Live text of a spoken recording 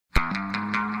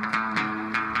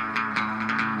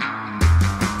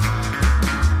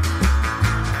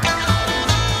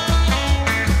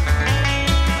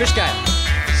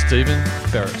Stephen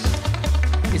Ferris.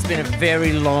 It's been a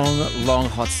very long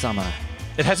hot summer.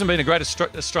 It hasn't been a great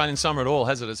Australian summer at all,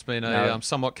 has it? It's been a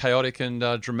somewhat chaotic and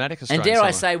dramatic Australian summer. And dare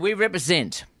I say, we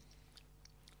represent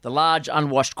the large,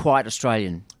 unwashed, quiet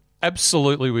Australian.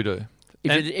 Absolutely we do.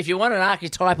 If you want an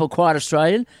archetypal quiet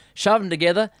Australian, shove them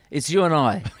together, it's you and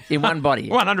I in one body.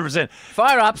 100%.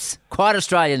 Fire-ups, quiet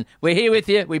Australian. We're here with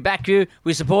you, we back you,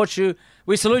 we support you,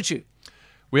 we salute you.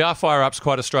 We are fire-ups,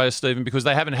 quiet Australia, Stephen, because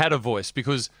they haven't had a voice.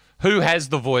 Because who has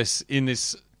the voice in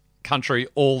this country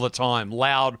all the time?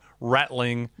 Loud,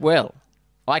 rattling. Well,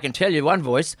 I can tell you one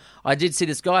voice. I did see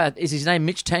this guy, is his name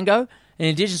Mitch Tango, an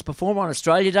Indigenous performer on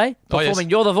Australia Day, performing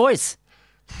You're the Voice.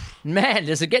 Man,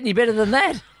 does it get any better than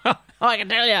that? I can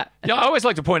tell you. Yeah, I always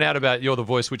like to point out about You're the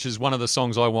Voice, which is one of the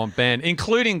songs I want banned,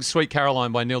 including Sweet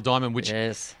Caroline by Neil Diamond, which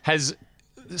has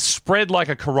spread like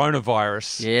a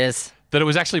coronavirus. Yes. That it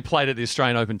was actually played at the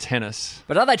Australian Open tennis.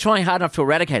 But are they trying hard enough to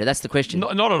eradicate it? That's the question.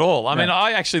 Not at all. I mean,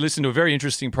 I actually listened to a very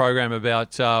interesting program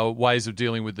about ways of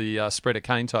dealing with the spread of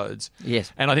cane toads.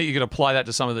 Yes. And I think you could apply that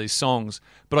to some of these songs.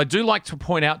 But I do like to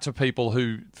point out to people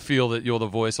who feel that You're the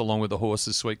Voice, along with the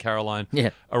Horses, Sweet Caroline,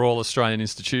 are all Australian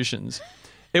institutions.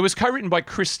 It was co-written by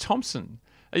Chris Thompson.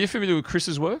 Are you familiar with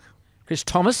Chris's work? Chris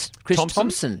Thomas? Chris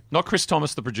Thompson. Not Chris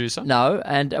Thomas, the producer. No.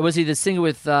 And was he the singer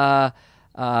with... an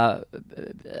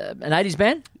 80s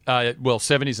band? Well,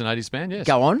 70s and 80s band, yes.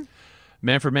 Go on.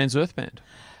 Manfred Mann's Earth Band.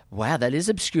 Wow, that is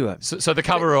obscure. So the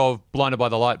cover of Blinded by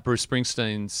the Light, Bruce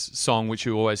Springsteen's song, which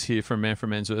you always hear from Manfred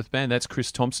Mann's Earth Band, that's Chris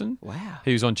Thompson. Wow.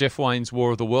 He was on Jeff Wayne's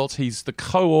War of the Worlds. He's the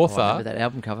co-author. I remember that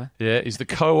album cover. Yeah, he's the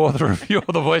co-author of You're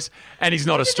the Voice, and he's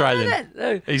not Australian.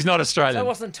 No. He's not Australian. That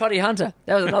wasn't Toddy Hunter.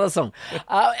 That was another song.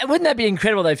 Wouldn't that be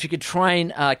incredible, though, if you could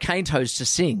train cane toads to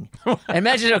sing?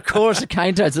 Imagine a chorus of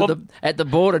cane toads at the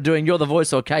border doing You're the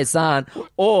Voice or Kaysan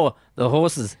or the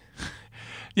Horses.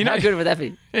 You know, how good would that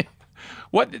be?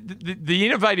 What the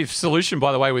innovative solution,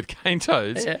 by the way, with cane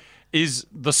toads is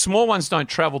the small ones don't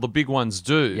travel, the big ones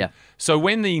do. Yeah. So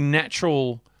when the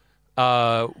natural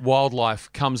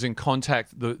wildlife comes in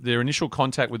contact, their initial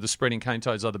contact with the spreading cane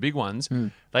toads are the big ones,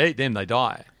 they eat them, they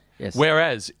die. Yes.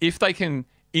 Whereas if they can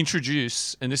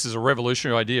introduce, and this is a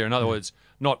revolutionary idea, in other words,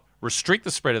 not restrict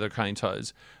the spread of the cane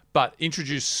toads, but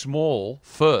introduce small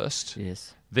first.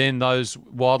 Yes. Then those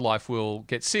wildlife will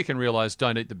get sick and realise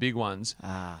don't eat the big ones,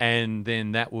 and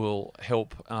then that will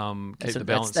help keep the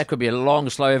balance. That could be a long,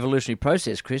 slow evolutionary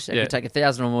process, Chris. It could take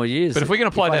 1,000 or more years. But if we can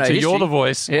apply that to You're the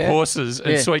Voice, Horses,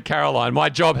 and Sweet Caroline, my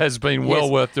job has been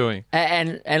well worth doing.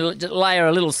 And layer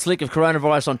a little slick of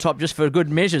coronavirus on top just for good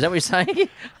measure. Is that what you're saying?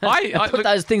 I put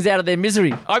those things out of their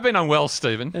misery. I've been unwell,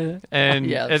 Stephen, and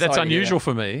that's unusual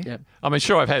for me. Yeah. I mean,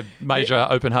 sure, I've had major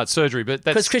open heart surgery, but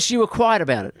that's... Because, Chris, you were quiet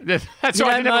about it. That's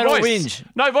right. No voice.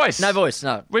 No voice. No voice,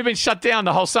 no. We've been shut down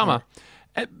the whole summer.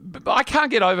 But I can't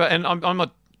get over, and I'm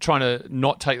not trying to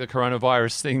not take the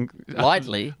coronavirus thing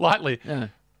lightly. Yeah.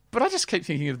 But I just keep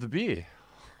thinking of the beer.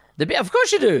 Of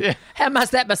course you do. Yeah. How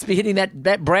much that must be hitting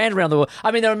that brand around the world.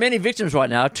 I mean, there are many victims right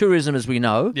now. Tourism, as we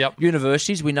know. Yep.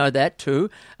 Universities, we know that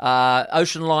too.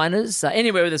 Ocean liners.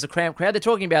 Anywhere where there's a cramped crowd. They're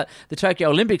talking about the Tokyo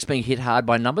Olympics being hit hard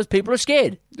by numbers. People are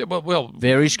scared. Yeah, well,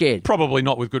 very scared. Probably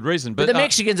not with good reason. But the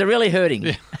Mexicans are really hurting.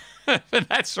 Yeah.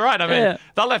 That's right. I mean,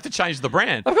 they'll have to change the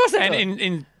brand. Of course they will. And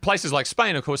in places like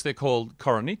Spain, of course, they're called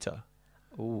Coronita.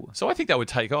 Ooh. So I think that would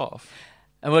take off.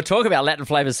 And we'll talk about Latin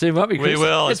flavours soon, won't we, Chris? We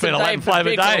will. It's been a Latin flavour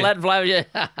day. Latin flavour,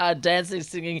 dancing,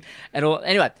 singing, and all.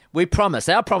 Anyway, we promise.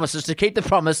 Our promise is to keep the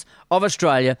promise of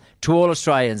Australia to all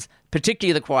Australians,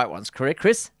 particularly the quiet ones. Correct,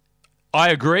 Chris? I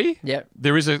agree. Yeah.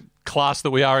 There is a class that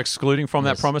we are excluding from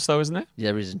that promise, though, isn't there? Yeah,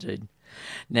 there is indeed.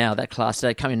 Now, that class,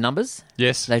 they come in numbers.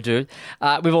 Yes. They do.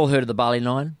 We've all heard of the Bali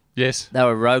Nine. Yes. They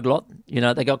were a rogue lot. You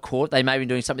know, they got caught. They may be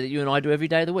doing something that you and I do every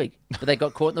day of the week, but they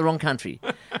got caught in the wrong country.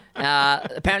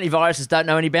 Apparently viruses don't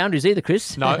know any boundaries either,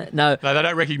 Chris. No. No, they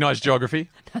don't recognise geography.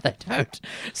 No, they don't.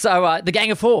 So the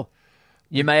Gang of Four.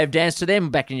 You may have danced to them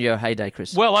back in your heyday,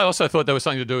 Chris. Well, I also thought there was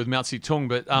something to do with Mao Zedong,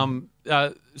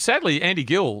 but sadly, Andy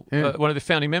Gill, one of the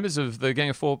founding members of the Gang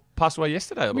of Four, passed away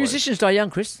yesterday. Musicians die young,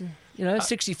 Chris. You know,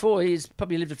 64, he's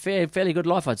probably lived a fairly good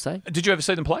life, I'd say. Did you ever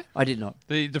see them play? I did not.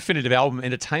 The definitive album,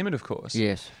 Entertainment, of course.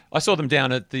 Yes. I saw them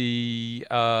down at the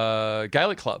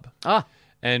Gaelic Club. Ah.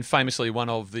 And famously, one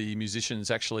of the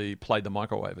musicians actually played the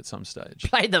microwave at some stage.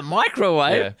 Played the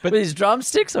microwave? Yeah, with his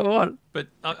drumsticks or what? But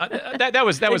that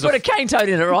was he put a cane toad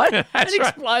in it, right? That's it right.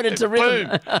 exploded to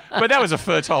rhythm. But that was a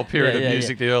fertile period of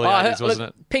music, the early 80s, wasn't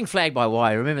it? Pink Flag by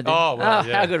Wire, remember that? Oh, well,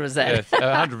 how good was that?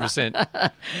 Yeah,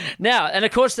 100%. Now, and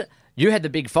of course, you had the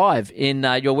big five in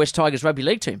your West Tigers rugby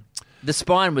league team. The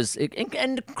spine was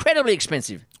incredibly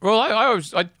expensive. Well,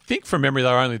 I think from memory they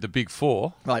were only the big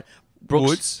four. Right. Brooks.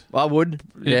 Woods. I would.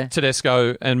 Yeah.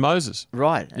 Tedesco and Moses.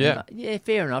 Right. Yeah. Yeah,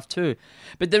 fair enough too.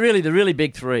 But the really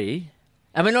big three,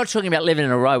 and we're not talking about 11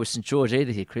 in a row with St George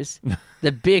either here, Chris.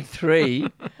 The big three,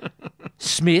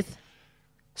 Smith,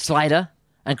 Slater,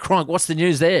 and Cronk. What's the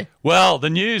news there? Well, the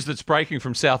news that's breaking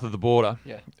from south of the border,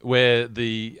 where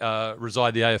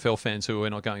reside the AFL fans who we're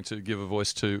not going to give a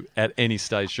voice to at any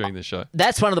stage during the show.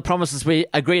 That's one of the promises we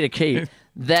agree to keep,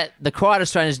 that the Quiet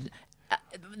Australians,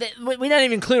 we don't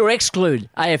even include or exclude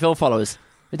AFL followers.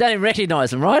 We don't even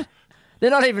recognise them, right? They're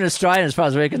not even Australian as far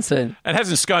as we're concerned. And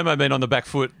hasn't ScoMo been on the back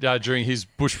foot during his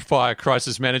bushfire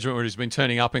crisis management, where he's been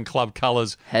turning up in club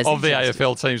colours of the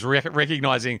AFL teams,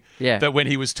 recognising that when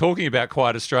he was talking about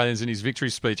Quiet Australians in his victory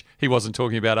speech, he wasn't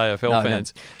talking about AFL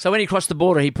fans. No. So when he crossed the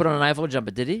border, he put on an AFL jumper,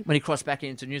 did he? When he crossed back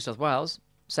into New South Wales,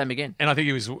 same again. And I think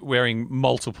he was wearing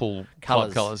multiple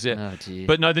club colours. Yeah. Oh, dear.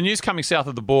 But no, the news coming south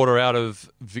of the border out of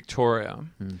Victoria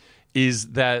is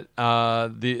that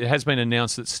it has been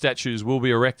announced that statues will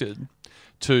be erected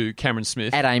to Cameron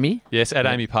Smith. At Amy? Yes, at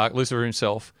Amy Park, Lucifer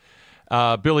himself.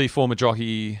 Billy, former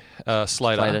jockey,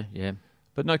 Slater. Yeah.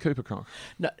 But no Cooper Cronk.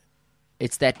 No,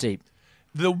 it's that deep.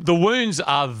 The wounds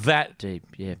are that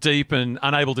deep and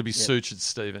unable to be sutured,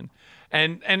 Stephen.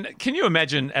 And can you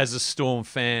imagine, as a Storm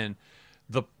fan,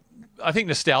 I think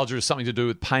nostalgia is something to do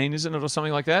with pain, isn't it, or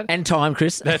something like that? And time,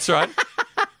 Chris. That's right.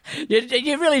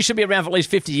 You really should be around for at least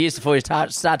 50 years before you start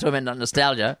talking about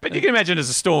nostalgia. But you can imagine, as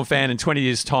a Storm fan, in 20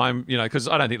 years' time, because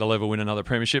I don't think they'll ever win another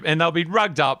premiership, and they'll be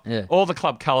rugged up, all the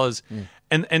club colours,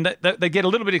 and they get a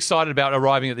little bit excited about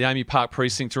arriving at the Amy Park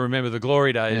precinct to remember the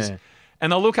glory days,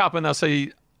 and they'll look up and they'll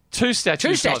see two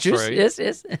statues, not three.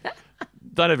 Yes.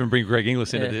 Don't even bring Greg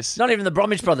Inglis into this. Not even the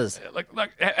Bromwich brothers.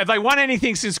 Have they won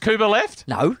anything since Cooper left?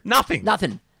 No.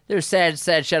 Nothing. They're a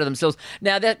sad shadow themselves.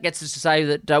 Now, that gets us to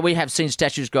say that we have seen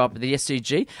statues go up at the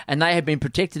SCG, and they have been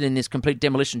protected in this complete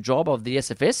demolition job of the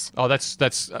SFS. Oh,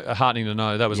 that's heartening to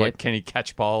know. That was like Kenny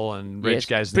Catchpole and Reg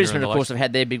Gazdner. Brisbane, of course, have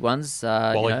had their big ones.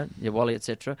 Wally. Wally,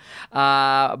 etc.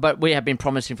 But we have been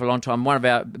promising for a long time. One of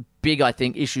our big, I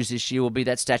think, issues this year will be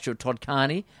that statue of Todd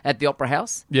Carney at the Opera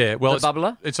House. Yeah, well,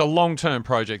 Bubbler. It's a long-term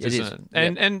project, isn't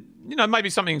it? And maybe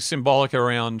something symbolic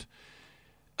around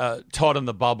Todd and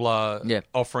the Bubbler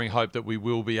offering hope that we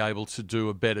will be able to do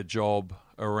a better job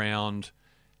around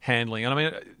handling. And I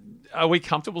mean, are we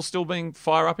comfortable still being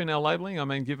fire up in our labelling? I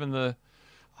mean, given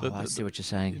I see what you're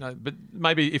saying. But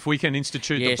maybe if we can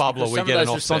institute the Bubbler, we get an offset. Some of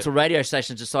those responsible radio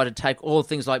stations decided to take all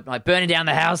things like burning down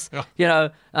the house.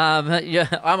 I'm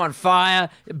on fire.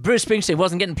 Bruce Springsteen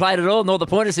wasn't getting played at all, nor the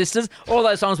Pointer Sisters. All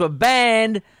those songs were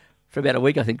banned for about a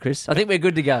week, I think, Chris. I think we're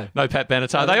good to go. No Pat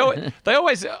Benatar.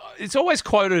 It's always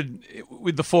quoted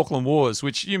with the Falkland Wars,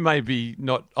 which you may be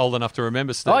not old enough to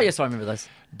remember, Steve. Oh, yes, I remember those.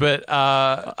 But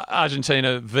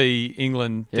Argentina v.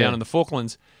 England down in the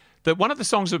Falklands, that one of the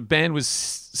songs that banned was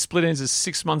Split Ends as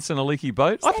 6 months in a leaky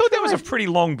boat. I thought that was a pretty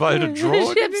long boat to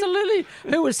draw. Absolutely.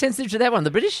 Who was sensitive to that one?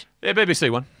 The British? Yeah, BBC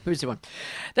one.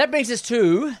 That brings us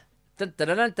to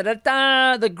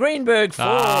the Greenberg Four.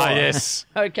 Ah, yes.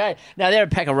 Okay. Now, they're a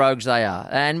pack of rogues, they are.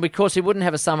 And, of course, we wouldn't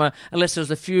have a summer unless there was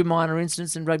a few minor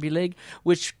incidents in rugby league,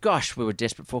 which, gosh, we were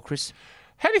desperate for, Chris.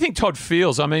 How do you think Todd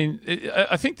feels? I mean,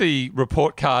 I think the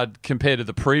report card compared to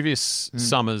the previous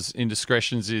summer's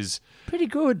indiscretions is pretty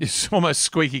good. It's almost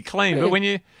squeaky clean. Yeah. But when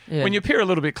you peer a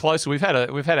little bit closer, we've had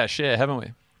our share, haven't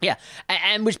we? Yeah.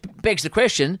 And which begs the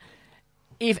question,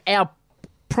 if our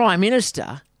Prime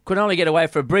Minister could only get away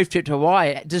for a brief trip to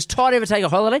Hawaii, does Todd ever take a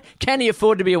holiday? Can he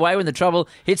afford to be away when the trouble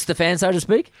hits the fan, so to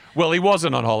speak? Well, he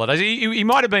wasn't on holidays. He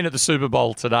might have been at the Super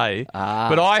Bowl today,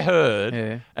 but I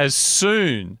heard as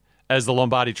soon as the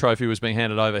Lombardi Trophy was being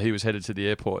handed over, he was headed to the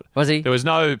airport. Was he? There was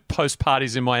no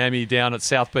post-parties in Miami down at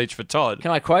South Beach for Todd.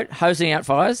 Can I quote, hosing out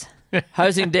fires?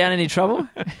 Hosing down any trouble?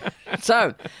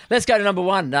 So, let's go to number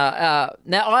one. Now,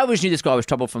 I always knew this guy was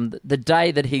trouble from the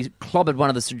day that he clobbered one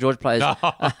of the St George players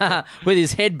with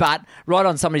his headbutt right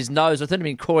on somebody's nose. I thought it had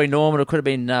been Corey Norman, or it could have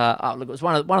been, it was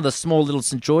one of the small little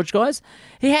St George guys.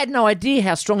 He had no idea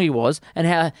how strong he was and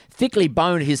how thickly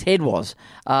boned his head was.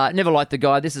 Never liked the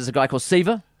guy. This is a guy called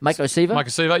Seaver, Mako Seaver.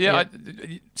 Yeah.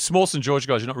 Small St George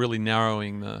guys, you're not really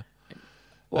narrowing the...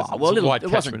 Well,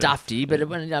 it wasn't Dufty, but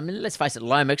let's face it,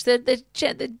 Lomax, they're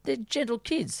gentle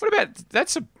kids. What about,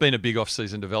 that's been a big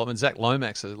off-season development, Zach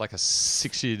Lomax, like a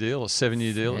 6-year deal or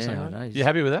 7-year deal or something. I know. You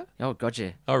happy with that? Oh, God,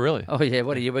 yeah. Oh, really? Oh, yeah,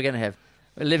 what are you? We're going to have...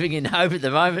 We're living in hope at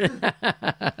the moment.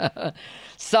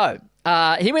 So,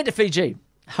 he went to Fiji,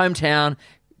 hometown,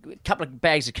 a couple of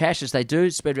bags of cash, as they do,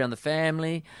 spread around the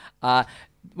family.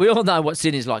 We all know what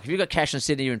Sydney's like. If you've got cash in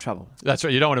Sydney, you're in trouble. That's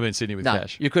right. You don't want to be in Sydney with No,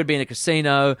 cash. you could be in a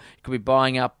casino. You could be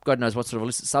buying up God knows what sort of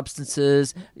illicit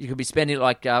substances. You could be spending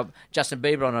like Justin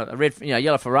Bieber on a red,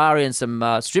 yellow Ferrari and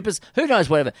some strippers. Who knows,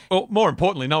 whatever. Well, more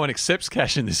importantly, no one accepts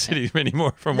cash in this city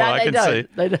anymore, from what I can see.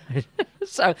 They don't.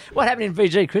 So, what happened in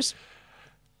Fiji, Chris?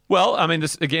 Well, I mean,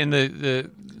 the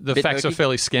facts murky? are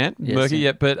fairly scant, Yes, murky,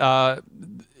 yeah. but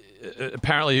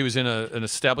apparently he was in an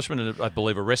establishment, I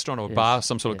believe a restaurant or a bar,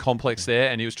 some sort of complex there,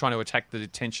 and he was trying to attack the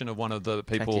attention of one of the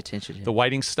people, the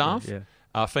waiting staff,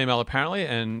 female apparently,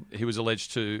 and he was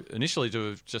alleged to initially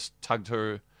to have just tugged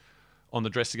her on the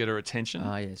dress to get her attention.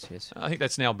 Ah, yes. I think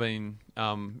that's now been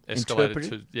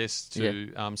escalated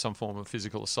to some form of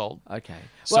physical assault. Okay.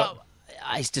 Well,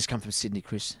 he's just come from Sydney,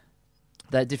 Chris.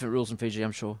 They have different rules in Fiji,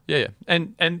 I'm sure. Yeah.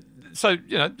 And so,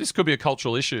 this could be a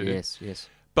cultural issue. Yes.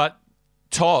 But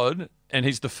Todd, and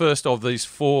he's the first of these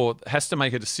four, has to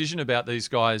make a decision about these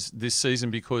guys this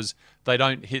season because they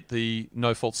don't hit the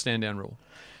no-fault stand-down rule.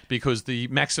 Because the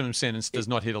maximum sentence does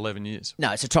not hit 11 years.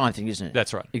 No, it's a time thing, isn't it?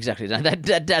 That's right. Exactly.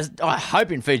 That does. I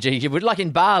hope in Fiji, you would, like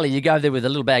in Bali, you go there with a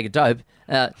little bag of dope.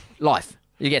 Life.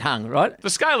 You get hung, right? The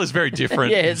scale is very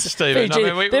different, yes, Stephen. Fiji,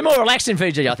 I mean, they're more relaxed in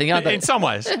Fiji, I think, aren't they? In some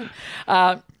ways.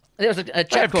 There was a They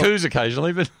chap have called... coups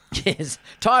occasionally, but... Yes.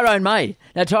 Tyrone May.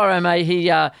 Now, Tyrone May, he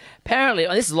apparently...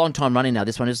 this is a long time running now,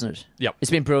 this one, isn't it? Yep.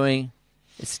 It's been brewing.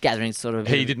 It's gathering sort of...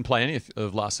 He didn't play any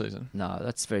of last season. No,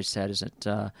 that's very sad, isn't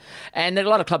it? And a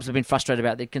lot of clubs have been frustrated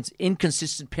about the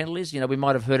inconsistent penalties. We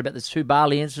might have heard about the two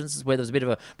Bali instances where there was a bit of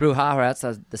a brouhaha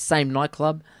outside the same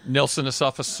nightclub. Nelson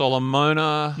Asafa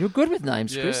Solomona. You're good with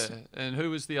names, Chris. And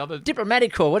who was the other?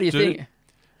 Diplomatic Corps, what do you think?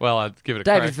 Well, I'd give it a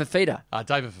David crack. Fafita.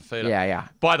 David Fafita. Yeah.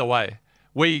 By the way,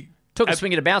 we... Took a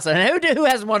swing at a bouncer. And who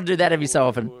hasn't wanted to do that every so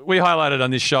often? We highlighted on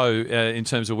this show in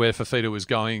terms of where Fafita was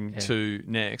going to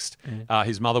next.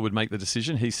 His mother would make the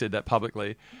decision. He said that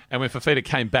publicly. And when Fafita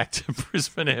came back to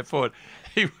Brisbane Airport,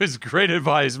 he was greeted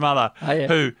by his mother,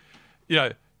 who,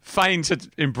 feigned to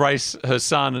embrace her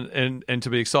son and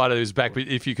to be excited he was back. But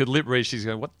if you could lip read, she's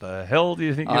going, what the hell do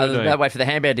you think you're doing? That way for the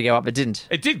handbag to go up, it didn't.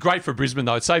 It did great for Brisbane,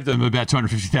 though. It saved them about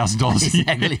 $250,000 a year.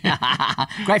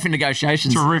 Exactly. Great for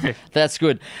negotiations. Terrific. That's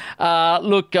good.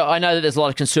 Look, I know that there's a lot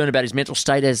of concern about his mental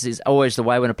state, as is always the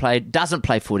way when a player doesn't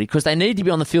play footy, because they need to be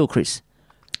on the field, Chris.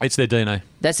 It's their DNA.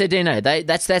 That's their DNA.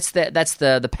 That's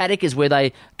the paddock is where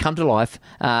they come to life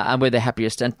and where they're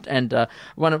happiest. And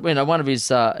one of his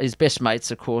best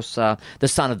mates, of course, the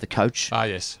son of the coach. Ah,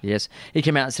 yes. Yes. He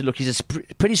came out and said, look, he's a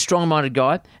pretty strong-minded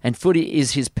guy, and footy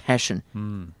is his passion.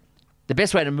 The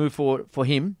best way to move forward for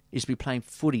him is to be playing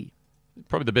footy.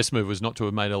 Probably the best move was not to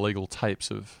have made illegal tapes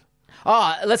of...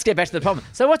 Oh, let's get back to the problem.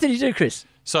 So what did he do, Chris?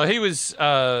 So he was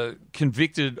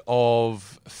convicted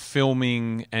of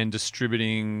filming and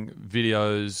distributing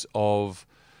videos of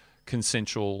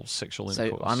consensual sexual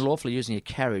intercourse. So unlawfully using a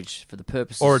carriage for the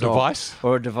purposes or a of... device.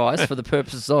 Or a device for the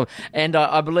purposes of... And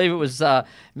I believe it was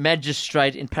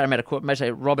Magistrate in Parramatta Court,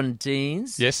 Magistrate Robin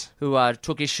Deans, yes, who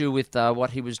took issue with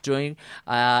what he was doing,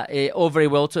 all very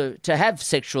well to have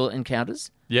sexual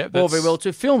encounters, all very well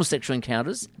to film sexual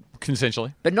encounters.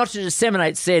 Consensually. But not to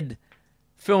disseminate said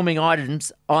filming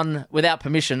items without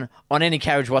permission on any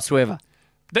carriage whatsoever.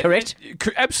 Correct?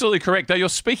 Absolutely correct. Though you're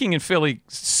speaking in fairly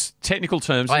technical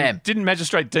terms. I am. Didn't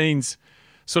Magistrate Deans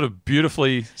sort of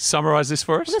beautifully summarise this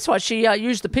for us? Well, that's right. She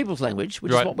used the people's language,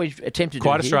 which is what we've attempted to do.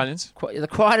 Quiet Australians. The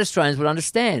quiet Australians would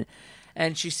understand.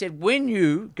 And she said, when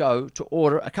you go to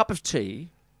order a cup of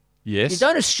tea, yes, you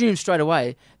don't assume straight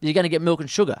away that you're going to get milk and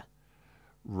sugar.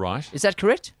 Right. Is that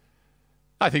correct?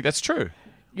 I think that's true.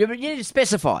 You need to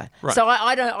specify. Right. So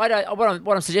I don't.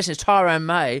 What I'm suggesting is Tyrone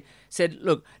May said,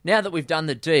 "Look, now that we've done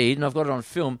the deed and I've got it on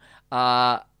film,"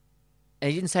 and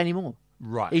he didn't say any more.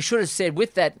 Right. He should have said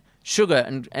with that sugar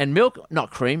and milk,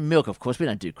 not cream, milk. Of course, we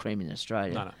don't do cream in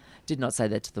Australia. No. Did not say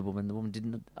that to the woman. The woman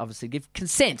didn't obviously give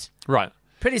consent. Right.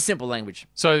 Pretty simple language.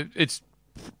 So it's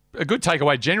a good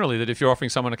takeaway generally that if you're offering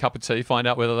someone a cup of tea, find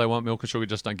out whether they want milk or sugar,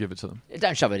 just don't give it to them.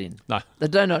 Don't shove it in. No. They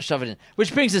do not shove it in.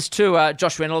 Which brings us to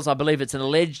Josh Reynolds. I believe it's an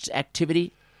alleged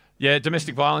activity. Yeah,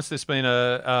 domestic violence. There's been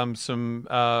some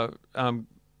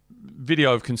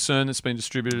video of concern that's been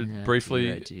distributed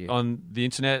briefly on the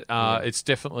internet. It's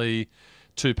definitely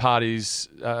two parties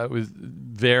with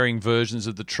varying versions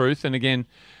of the truth. And again,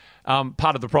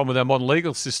 part of the problem with our modern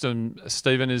legal system,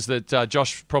 Stephen, is that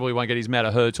Josh probably won't get his matter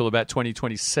heard till about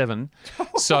 2027.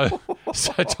 So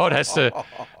Todd has to,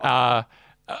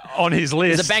 on his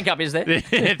list... There's a bank up, is there?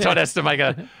 Todd has to make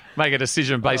a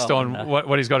decision based on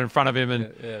what he's got in front of him.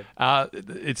 And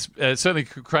it's certainly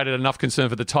created enough concern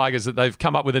for the Tigers that they've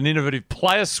come up with an innovative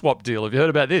player swap deal. Have you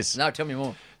heard about this? No, tell me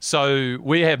more. So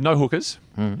we have no hookers.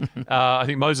 I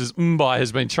think Moses Mbai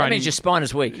has been training. That means your spine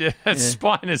is weak. Yeah,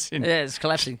 spine is in it's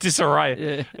collapsing. disarray.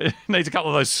 Yeah. It needs a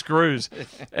couple of those screws.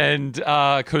 And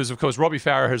because, of course, Robbie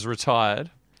Farah has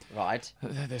retired. Right.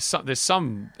 There's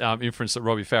some inference that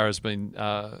Robbie Farah has been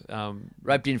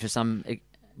roped in for some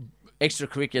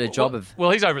extracurricular job of.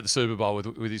 Well, he's over at the Super Bowl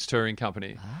with his touring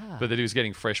company, but that he was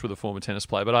getting fresh with a former tennis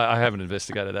player. But I haven't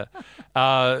investigated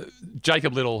that.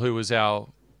 Jacob Little, who was our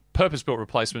purpose-built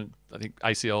replacement, I think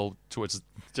ACL towards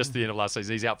just the end of last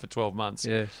season, he's out for 12 months.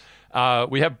 Yeah.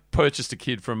 We have purchased a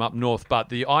kid from up north, but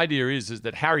the idea is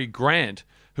that Harry Grant,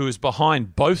 who is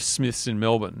behind both Smiths in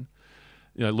Melbourne,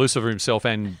 Lucifer himself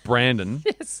and Brandon,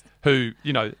 Yes. who,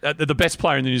 the best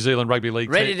player in the New Zealand Rugby League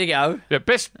Ready team. to go. Yeah,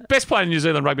 best player in the New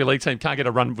Zealand Rugby League team can't get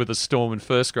a run with the Storm in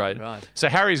first grade. Right. So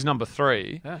Harry's number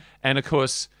 3. Yeah. And, of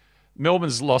course,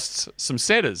 Melbourne's lost some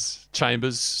setters,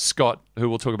 Chambers, Scott, who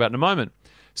we'll talk about in a moment.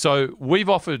 So we've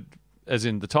offered, as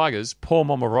in the Tigers, Paul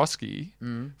Momorowski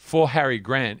for Harry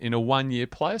Grant in a 1-year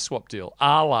player swap deal,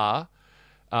 a la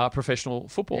professional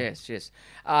football. Yes.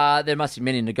 There must be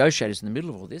many negotiators in the middle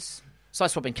of all this. It's like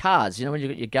swapping cards. When you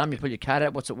got your gum, you put your card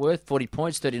out. What's it worth? 40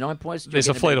 points, 39 points? There's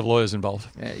a fleet of lawyers involved.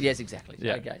 Yes, exactly.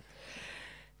 Yeah. Okay.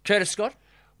 Curtis Scott?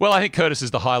 Well, I think Curtis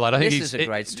is the highlight. I think This is a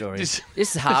great story. This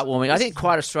is heartwarming. I think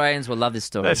quite Australians will love this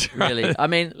story. That's right. Really. I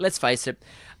mean, let's face it.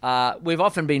 We've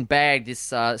often been bagged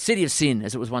this city of sin,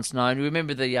 as it was once known. You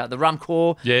remember the rum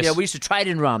corps? Yes. Yeah, we used to trade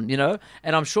in rum,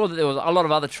 and I'm sure that there was a lot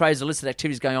of other trades, illicit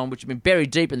activities going on, which have been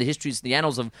buried deep in the histories and the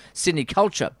annals of Sydney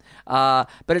culture. But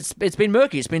it's been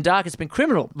murky, it's been dark, it's been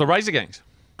criminal. The Razor Gangs.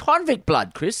 Convict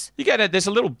blood, Chris. You go to, there's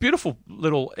a beautiful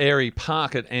little airy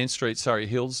park at Ann Street, Surrey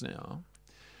Hills now.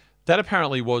 That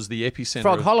apparently was the epicentre.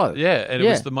 Frog Hollow. Yeah, and it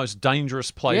was the most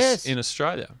dangerous place in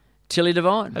Australia. Tilly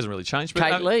Devine. Hasn't really changed. But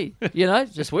Kate Lee,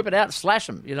 just whip it out, slash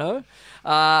them,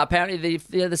 Apparently,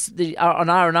 on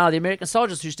R&R, the American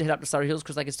soldiers used to head up to Surrey Hills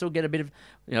because they could still get a bit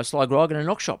of, sly grog and a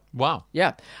knock shop. Wow.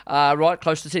 Yeah, right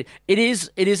close to the city. It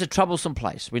is a troublesome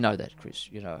place. We know that, Chris,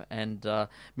 and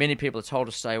many people are told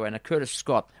to stay away. Now, Curtis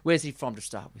Scott, where's he from to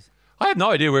start with? I have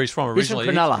no idea where he's from originally.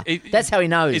 He's from Cronulla. That's how he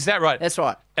knows. Is that right? That's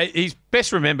right. He's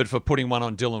best remembered for putting one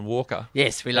on Dylan Walker.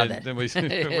 Yes, we love that. And we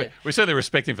certainly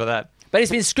respect him for that. But he's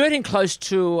been skirting close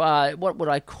to, what would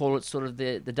I call it, sort of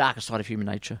the darker side of human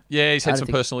nature. Yeah, he's had some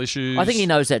personal issues. I think he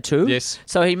knows that too. Yes.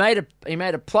 So he made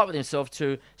a plot with himself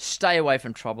to stay away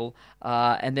from trouble,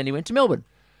 and then he went to Melbourne.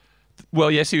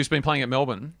 Well, yes, he's been playing at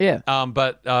Melbourne. Yeah.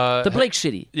 But the bleak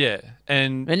city. Yeah,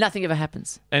 and nothing ever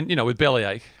happens. And with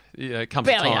bellyache, comes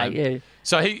a time. Yeah.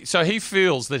 So he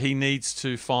feels that he needs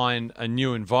to find a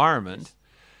new environment.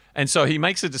 And so he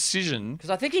makes a decision. Because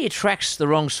I think he attracts the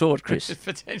wrong sort, Chris.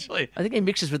 Potentially. I think he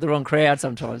mixes with the wrong crowd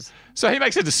sometimes. So he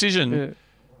makes a decision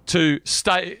to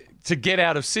get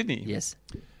out of Sydney. Yes.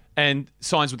 And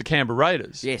signs with the Canberra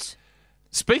Raiders. Yes.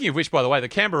 Speaking of which, by the way, the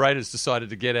Canberra Raiders decided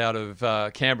to get out of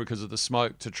Canberra because of the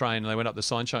smoke to train, and they went up the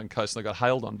Sunshine Coast and they got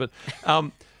hailed on. But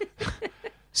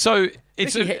so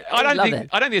it's I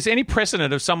don't think there's any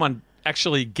precedent of someone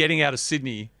actually getting out of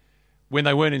Sydney when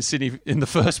they weren't in Sydney in the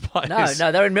first place.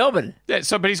 No, they're in Melbourne. Yeah,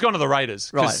 but he's gone to the Raiders.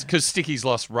 Right. Because Sticky's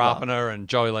lost Rapiner and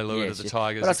Joey Leilua to the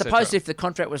Tigers. But I suppose if the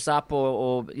contract was up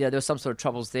or there was some sort of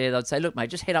troubles there, they'd say, look, mate,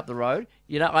 just head up the road.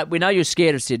 We know you're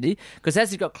scared of Sydney, because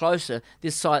as he got closer,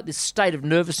 this state of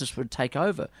nervousness would take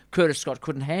over. Curtis Scott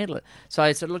couldn't handle it. So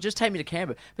he said, look, just take me to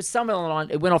Canberra. But somewhere along the line,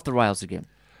 it went off the rails again.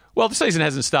 Well, the season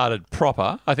hasn't started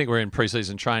proper. I think we're in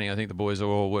pre-season training. I think the boys are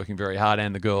all working very hard,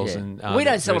 and the girls. Yeah. And we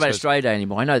don't celebrate Australia Day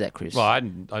anymore. I know that, Chris. Well,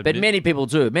 but many people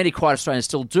do. Many quiet Australians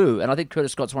still do. And I think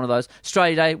Curtis Scott's one of those.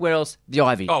 Australia Day, where else? The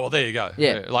Ivy. Oh, well, there you go.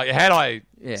 Yeah. Like, had I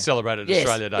celebrated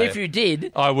Australia Day, if you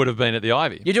did, I would have been at the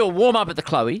Ivy. You do a warm-up at the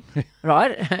Chloe,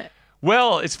 right?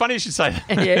 Well, it's funny you should say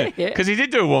that. Yeah. Because he did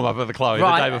do a warm-up at the Chloe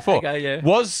the day before. Okay, yeah.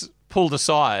 Was pulled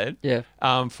aside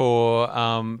for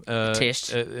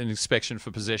test, an inspection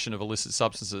for possession of illicit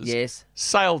substances. Yes.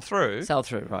 Sailed through,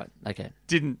 right. Okay.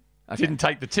 Didn't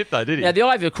take the tip, though, did he? Now, the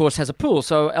Ivy, of course, has a pool.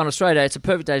 So on Australia Day, it's a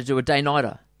perfect day to do a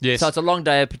day-nighter. Yes. So it's a long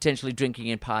day of potentially drinking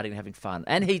and partying and having fun.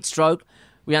 And heat stroke.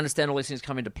 We understand all these things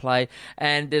come into play.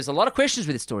 And there's a lot of questions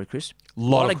with this story, Chris. A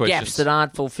lot of questions. Gaps that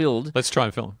aren't fulfilled. Let's try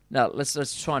and film. No,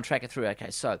 let's try and track it through.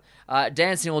 Okay, so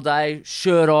dancing all day,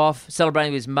 shirt off,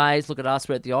 celebrating with his mates. Look at us,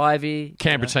 we're at the Ivy.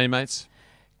 Canberra teammates.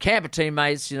 Canberra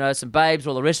teammates, some babes,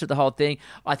 all the rest of the whole thing.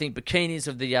 I think bikinis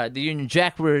of the Union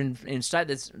Jack were in state.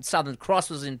 There's Southern Cross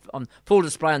was on full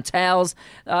display on towels,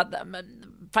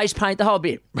 face paint, the whole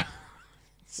bit.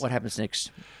 What happens next?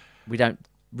 We don't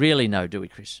really know, do we,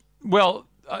 Chris? Well,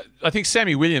 I think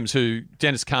Sammy Williams,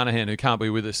 Dennis Carnahan, who can't be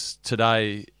with us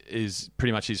today, is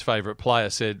pretty much his favourite player,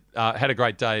 said, had a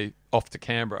great day off to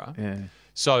Canberra. Yeah.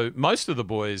 So most of the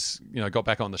boys, got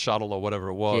back on the shuttle or whatever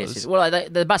it was. Yes. Well,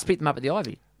 the bus picked them up at the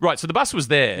Ivy. Right, so the bus was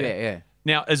there. Yeah.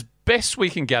 Now, as best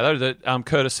we can gather, that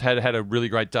Curtis had a really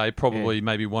great day, probably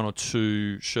maybe one or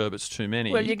two sherbets too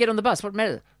many. Well, you get on the bus. What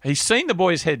matter? He's seen the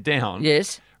boys head down.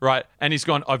 Yes. Right, and he's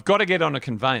gone, I've got to get on a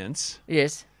conveyance.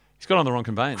 Yes. He's got on the wrong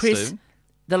conveyance, Chris, Stephen.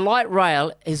 the light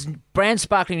rail is brand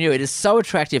sparkling new. It is so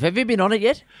attractive. Have you been on it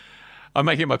yet? I'm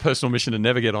making it my personal mission to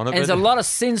never get on it. And there's a lot of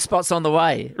sin spots on the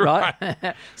way,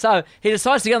 right? So he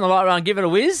decides to get on the light rail and give it a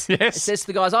whiz. Yes. He says to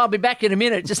the guys, I'll be back in a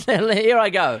minute. Just here I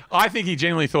go. I think he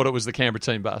genuinely thought it was the Canberra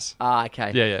team bus. Ah,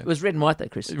 okay. Yeah. It was red and white though,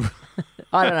 Chris.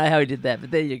 I don't know how he did that,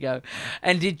 but there you go.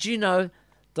 And did you know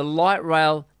the light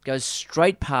rail goes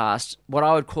straight past what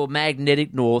I would call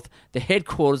magnetic north, the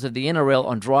headquarters of the NRL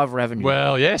on Driver Avenue.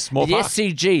 Well, yes, more the park.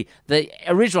 SCG, the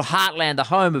original heartland, the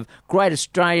home of great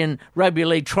Australian rugby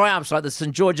league triumphs like the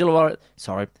St George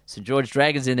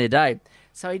Dragons in their day.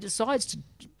 So he decides to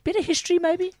bit of history,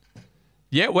 maybe.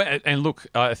 Yeah, well, and look,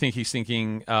 I think he's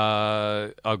thinking,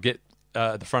 I'll get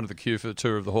at the front of the queue for the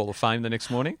tour of the Hall of Fame the next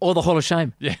morning. Or the Hall of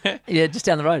Shame. Yeah. Yeah, just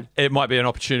down the road. It might be an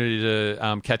opportunity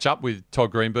to catch up with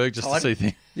Todd Greenberg just to see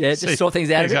things. Yeah, just sort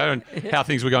things out of it. And how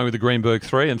things were going with the Greenberg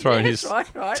 3 and throwing his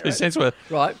two cents worth.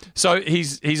 Right. So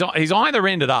he's either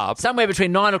ended up somewhere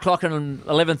between 9 o'clock and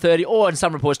 11:30, or in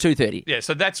some reports 2:30. Yeah,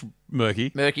 so that's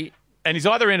murky. And he's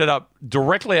either ended up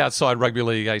directly outside Rugby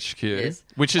League HQ, yes.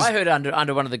 which is... I heard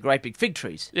under one of the great big fig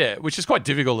trees. Yeah, which is quite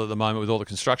difficult at the moment with all the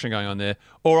construction going on there.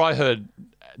 Or I heard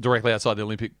directly outside the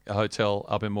Olympic Hotel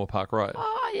up in Moore Park Road.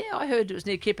 Oh, yeah, I heard it was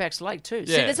near Kipax Lake too.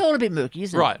 Yeah. See, that's all a bit murky,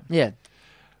 isn't it? Right. Yeah.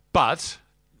 But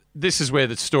this is where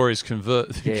the stories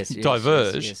diverge.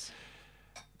 Yes.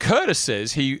 Curtis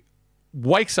says he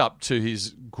wakes up to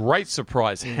his great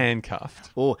surprise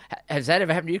handcuffed. Oh, has that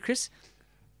ever happened to you, Chris?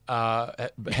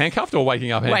 Handcuffed or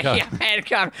waking up handcuffed? Waking up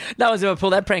handcuffed. No one's ever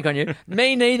pulled that prank on you.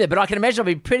 Me neither, but I can imagine I'll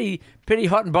be pretty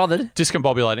hot and bothered.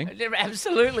 Discombobulating.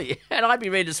 Absolutely. And I'd be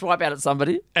ready to swipe out at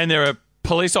somebody. And there are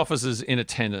police officers in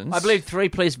attendance. I believe 3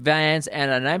 police vans and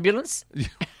an ambulance.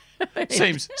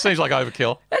 Seems like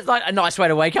overkill. That's like a nice way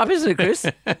to wake up, isn't it, Chris?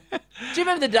 Do you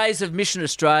remember the days of Mission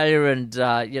Australia and,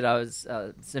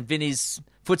 St Vinny's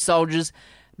foot soldiers?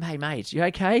 Hey, mate, you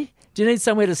okay? Do you need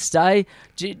somewhere to stay?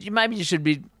 Maybe you should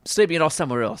be sleeping it off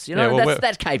somewhere else.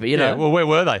 That's caper, Yeah, well, where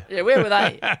were they? Yeah, where were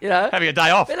they? Having a day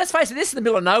off. But let's face it, this is the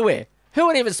middle of nowhere. Who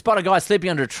would even spot a guy sleeping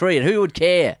under a tree, and who would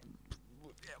care?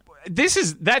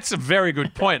 That's a very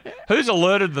good point. Who's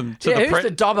alerted them to the who's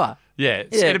the dobber? Yeah,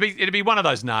 it'd be one of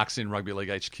those narcs in Rugby League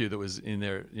HQ that was in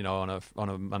there, on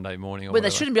a Monday morning or whatever.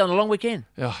 They shouldn't be on a long weekend.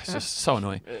 Oh, it's just so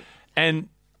annoying. And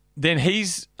then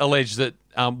he's alleged that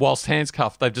whilst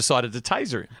hands-cuffed, they've decided to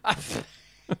taser him.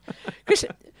 Chris,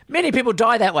 many people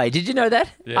die that way. Did you know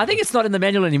that? Yeah. I think it's not in the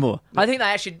manual anymore. I think they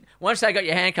actually, once they got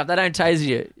your handcuffed, they don't taser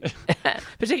you.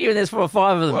 Particularly when there's 4 or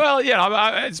 5 of them. Well,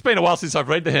 it's been a while since I've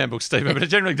read the handbook, Stephen, but it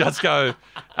generally does go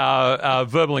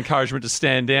verbal encouragement to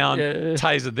stand down,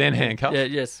 taser, then handcuff. Yeah,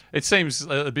 yes. It seems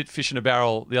a bit fish in a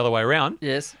barrel the other way around.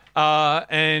 Yes.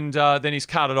 And then he's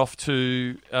carted off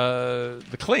to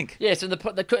the clink. Yes, and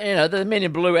the men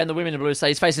in blue and the women in blue say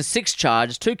he's facing 6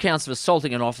 charges, 2 counts of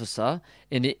assaulting an officer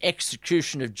in the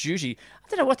execution of duty. I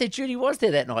don't know what their duty was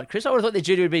there that night, Chris. I would have thought their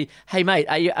duty would be, hey, mate,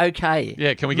 are you okay?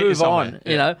 Yeah, can we get you somewhere?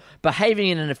 On, behaving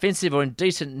in an offensive or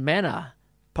indecent manner.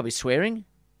 Probably swearing,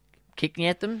 kicking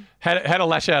at them. Had a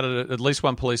lash out at least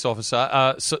one police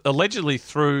officer, allegedly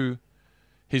threw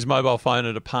his mobile phone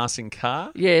at a passing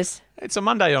car. Yes. It's a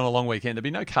Monday on a long weekend. There'd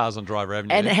be no cars on Driver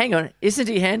Avenue. And hang on, isn't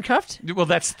he handcuffed? Well,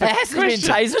 that's the question. Has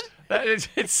he been tasered?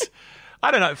 It's I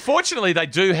don't know. Fortunately, they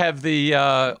do have the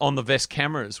on the vest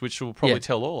cameras, which will probably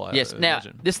tell all. Yes. I now,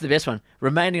 imagine. This is the best one.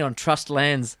 Remaining on trust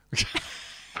lands.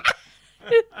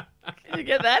 Did you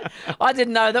get that? I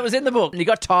didn't know that was in the book. And he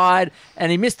got tired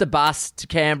and he missed the bus to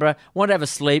Canberra, wanted to have a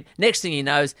sleep. Next thing he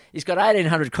knows, he's got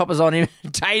 1,800 coppers on him,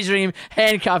 tasering him,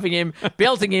 handcuffing him,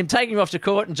 belting him, taking him off to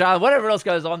court and jail, whatever else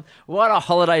goes on. What a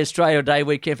holiday Australia Day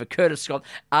weekend for Curtis Scott.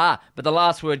 But the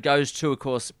last word goes to, of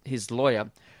course, his lawyer,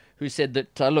 who said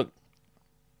that, look,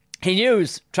 he knew there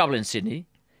was trouble in Sydney.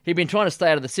 He'd been trying to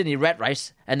stay out of the Sydney rat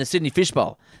race and the Sydney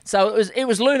fishbowl. So it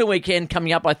was Lunar weekend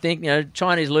coming up, I think,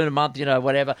 Chinese Lunar month,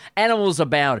 whatever. Animals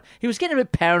abound. He was getting a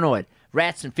bit paranoid.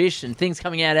 Rats and fish and things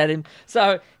coming out at him.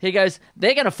 So he goes,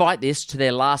 they're going to fight this to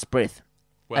their last breath.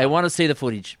 Well, they want to see the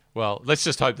footage. Well, let's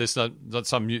just hope there's not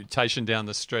some mutation down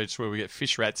the stretch where we get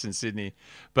fish rats in Sydney.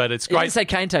 But it's great. He didn't say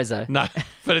cane toes, though. No,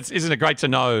 but isn't it great to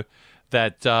know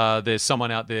that there's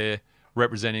someone out there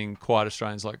representing quiet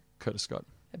Australians like Curtis Scott?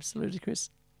 Absolutely, Chris.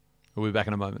 We'll be back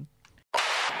in a moment.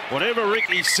 Whatever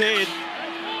Ricky said,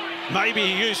 maybe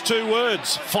he used 2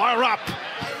 words. Fire up.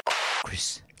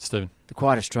 Chris. Stephen. The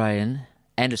quiet Australian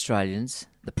and Australians,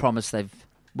 the promise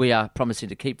we are promising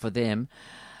to keep for them,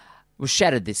 was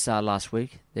shattered this last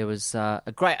week. There was a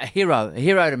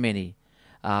hero to many,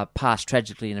 passed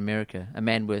tragically in America. A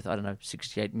man worth,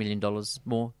 $68 million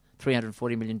more,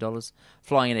 $340 million,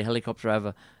 flying in a helicopter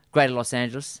over Greater Los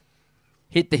Angeles,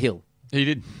 hit the hill. He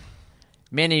did.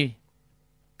 Many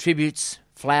tributes,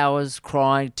 flowers,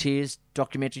 crying, tears,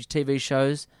 documentaries, TV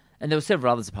shows, and there were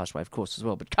several others that passed away, of course, as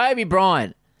well. But Kobe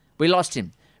Bryant, we lost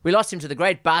him. We lost him to the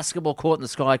great basketball court in the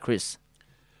sky, Chris.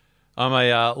 I'm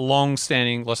a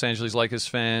long-standing Los Angeles Lakers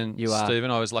fan, You are.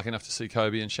 Stephen. I was lucky enough to see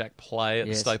Kobe and Shaq play at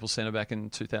the Staples Center back in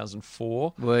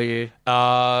 2004. Were you?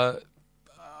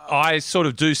 I sort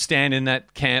of do stand in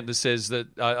that camp that says that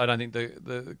I don't think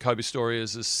the Kobe story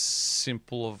is as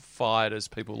simplified as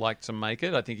people like to make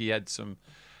it. I think he had some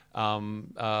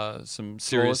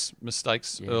serious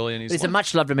mistakes early in his life. He's a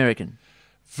much-loved American.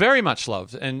 Very much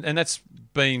loved, and that's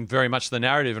been very much the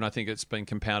narrative, and I think it's been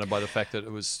compounded by the fact that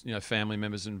it was family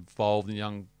members involved and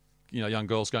young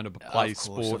girls going to play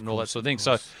sport and all that sort of thing.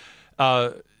 So,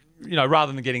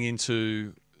 rather than getting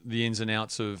into the ins and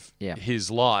outs of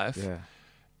his life,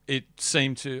 it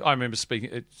seemed to. I remember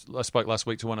I spoke last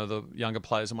week to one of the younger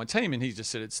players on my team, and he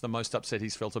just said it's the most upset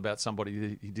he's felt about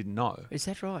somebody he didn't know. Is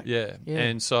that right? Yeah.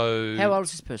 And so, how old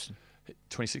is this person?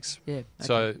 26. Yeah. Okay.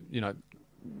 So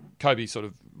Kobe sort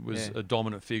of was a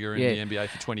dominant figure in the NBA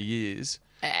for 20 years.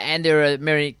 And there are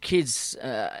many kids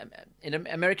in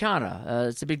Americana.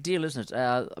 It's a big deal, isn't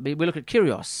it? We look at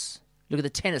Kyrgios. Look at the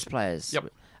tennis players.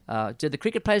 Yep. Did the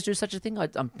cricket players do such a thing?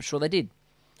 I'm sure they did.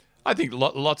 I think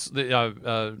lots.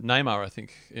 Neymar, I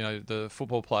think, the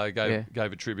football player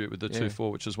gave a tribute with the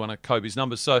 2-4, which is one of Kobe's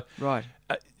numbers. So, right.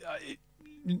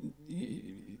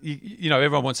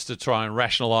 Everyone wants to try and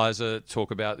rationalise it,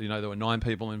 talk about, there were 9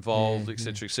 people involved, et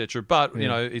cetera, et cetera. But,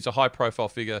 he's a high-profile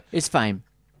figure. It's fame,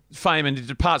 and it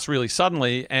departs really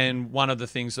suddenly. And one of the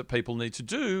things that people need to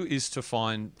do is to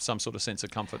find some sort of sense of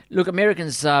comfort. Look,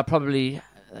 Americans are probably...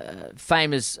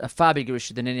 fame is a far bigger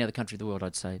issue than any other country in the world,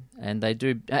 I'd say. And they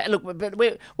do...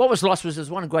 what was lost was there's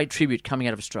one great tribute coming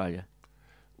out of Australia.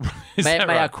 May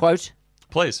I quote?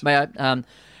 Please. May I?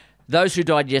 Those who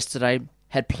died yesterday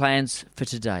had plans for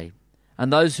today.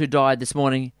 And those who died this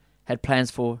morning had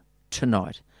plans for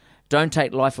tonight. Don't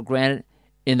take life for granted.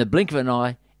 In the blink of an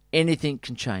eye, anything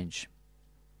can change.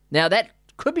 Now, that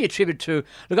could be a tribute to...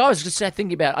 Look, I was just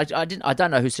thinking about... I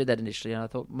don't know who said that initially, and I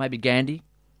thought maybe Gandhi.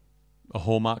 A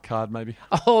Hallmark card, maybe?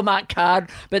 A Hallmark card,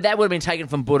 but that would have been taken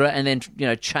from Buddha and then,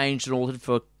 changed and altered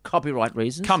for copyright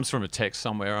reasons. Comes from a text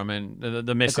somewhere. I mean,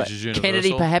 the message is universal.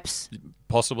 Kennedy, perhaps?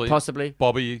 Possibly.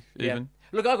 Bobby, even.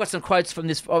 Look, I got some quotes from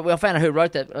this. I found out who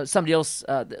wrote that. Somebody else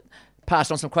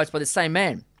passed on some quotes by the same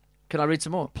man. Can I read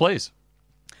some more? Please.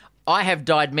 I have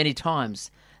died many times.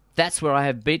 That's where I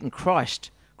have beaten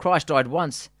Christ. Christ died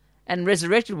once and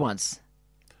resurrected once.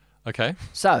 Okay.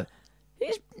 So,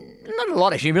 he's not a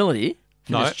lot of humility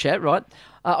from this chat, right?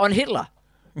 On Hitler.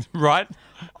 Right.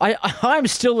 I'm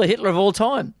still the Hitler of all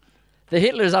time. The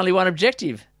Hitler has only one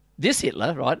objective. This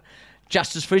Hitler, right?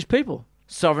 Justice for his people.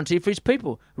 Sovereignty for his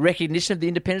people. Recognition of the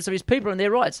independence of his people and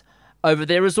their rights over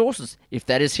their resources. If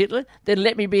that is Hitler, then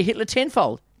let me be Hitler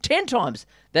tenfold. 10 times.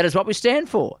 That is what we stand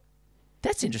for.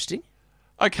 That's interesting.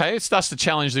 Okay, it starts to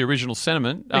challenge the original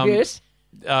sentiment. Yes.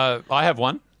 I have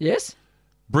one. Yes.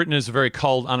 Britain is a very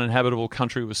cold, uninhabitable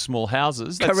country with small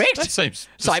houses. Correct. That seems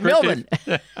it's like Melbourne.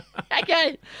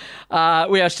 Okay.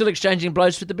 We are still exchanging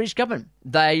blows with the British government.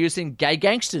 They are using gay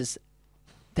gangsters.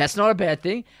 That's not a bad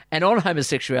thing. And on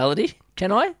homosexuality,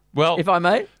 can I? Well, if I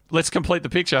may. Let's complete the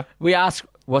picture. We ask,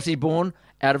 was he born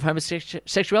out of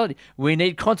homosexuality? We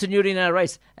need continuity in our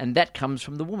race, and that comes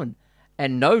from the woman.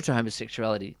 And no to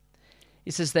homosexuality.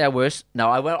 He says they are worse. No,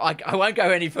 I won't go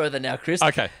any further now, Chris.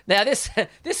 Okay. Now,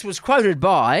 this was quoted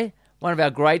by one of our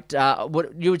great,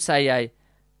 what you would say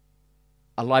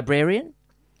a librarian?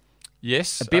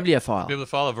 Yes. A bibliophile.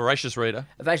 A voracious reader.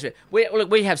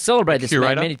 We have celebrated this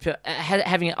man,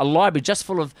 having a library just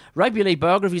full of rugby league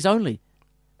biographies only.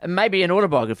 And maybe an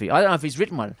autobiography. I don't know if he's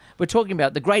written one. We're talking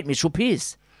about the great Mitchell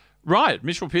Pearce. Right.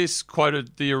 Mitchell Pearce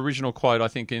quoted the original quote, I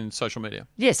think, in social media.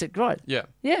 Yes, right. Yeah.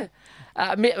 Yeah.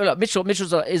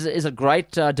 Mitchell's is a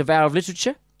great devourer of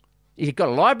literature. He's got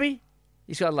a library.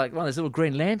 He's got like one of those little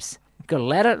green lamps. He's got a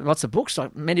ladder, lots of books,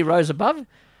 like many rows above.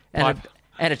 And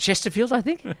a Chesterfield, I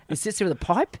think. He sits there with a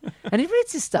pipe and he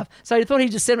reads this stuff. So he thought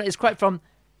he'd just send this quote from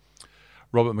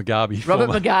Robert Mugabe. Former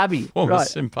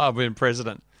Zimbabwean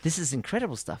president. This is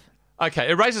incredible stuff.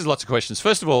 Okay, it raises lots of questions.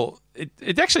 First of all,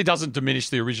 it actually doesn't diminish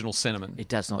the original sentiment. It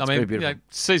does not. It's very beautiful.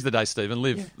 Seize the day, Stephen.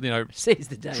 Live. Seize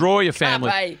the day. Draw your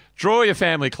family. Draw your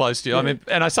family close to you. Yeah.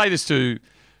 And I say this to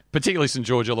particularly St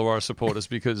George Illawarra supporters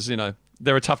because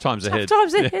there are tough times ahead.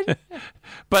 Tough times ahead.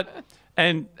 But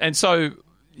so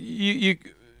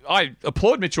I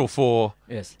applaud Mitchell for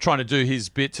trying to do his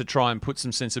bit to try and put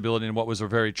some sensibility in what was a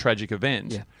very tragic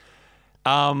event.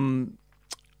 Yeah.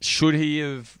 Should he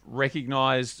have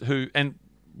recognised who? And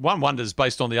one wonders,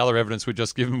 based on the other evidence we've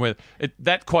just given, where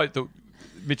that quote that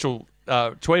Mitchell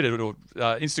tweeted or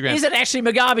Instagram. Is it actually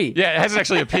Mugabe? Yeah, it hasn't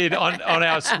actually appeared on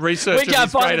our research. We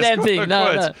can't find the damn thing.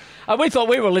 No. We thought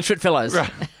we were literate fellows.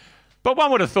 Right. But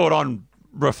one would have thought on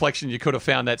reflection you could have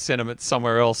found that sentiment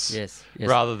somewhere else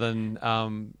rather than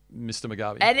Mr.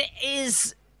 Mugabe. And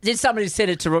did somebody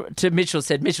send it to Mitchell,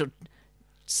 said, Mitchell,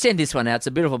 send this one out. It's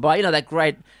a beautiful bite. That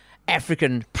great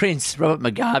African prince, Robert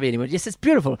Mugabe. And he went, yes, it's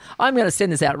beautiful. I'm going to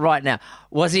send this out right now.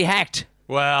 Was he hacked?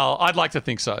 Well, I'd like to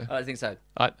think so. I think so.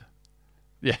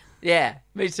 Yeah. Yeah,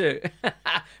 me too.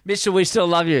 Mitchell, we still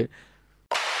love you.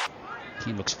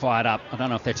 He looks fired up. I don't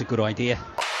know if that's a good idea.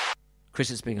 Chris,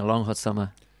 it's been a long, hot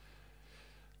summer.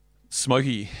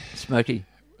 Smoky.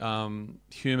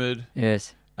 Humid.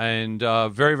 Yes. And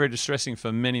very, very distressing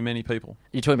for many, many people.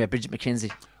 You're talking about Bridget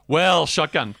McKenzie. Well,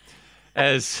 shotgun,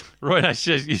 as Roy Nash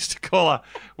used to call her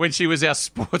when she was our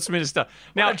sports minister.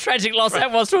 Now, what a tragic loss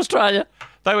that was to Australia.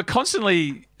 They were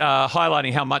constantly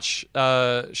highlighting how much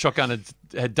Shotgun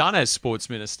had done as sports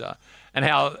minister and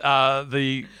how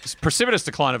the precipitous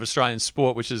decline of Australian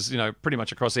sport, which is pretty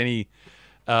much across any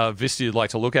vista you'd like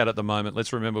to look at the moment.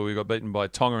 Let's remember we got beaten by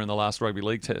Tonga in the last rugby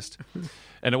league test.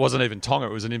 And it wasn't even Tonga,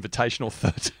 it was an invitational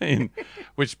 13,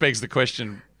 which begs the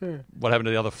question, what happened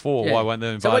to the other 4? Yeah. Why weren't they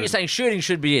invited? So what you're saying, shooting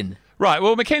should be in? Right,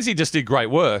 well, Mackenzie just did great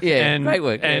work. Yeah, great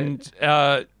work. And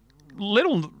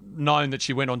little known that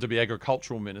she went on to be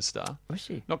agricultural minister. Was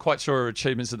she? Not quite sure her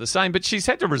achievements are the same, but she's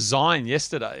had to resign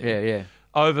yesterday. Yeah.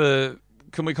 Over,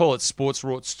 can we call it sports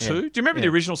rorts too? Do you remember the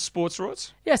original sports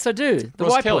rorts? Yes, I do. The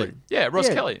Ross Kelly. whiteboard. Yeah, Ross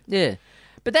Kelly. Yeah.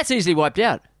 But that's easily wiped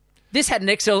out. This had an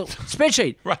Excel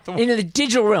spreadsheet into the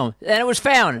digital realm, and it was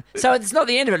found. So it's not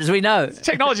the end of it, as we know.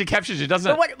 Technology captures you,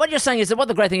 doesn't it? But what you're saying is that what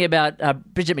the great thing about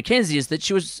Bridget McKenzie is that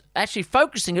she was actually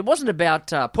focusing. It wasn't about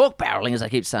pork barrelling, as I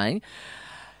keep saying.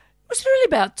 It was really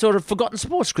about sort of forgotten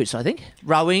sports, Chris, I think.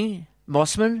 Rowing,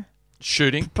 Mossman.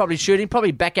 Shooting,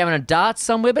 probably backgammon and darts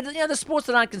somewhere. But the sports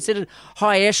that aren't considered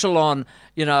high echelon,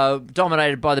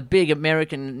 dominated by the big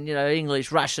American,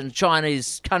 English, Russian,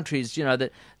 Chinese countries,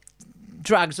 that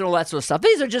drugs and all that sort of stuff.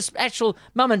 These are just actual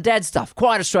mum and dad stuff.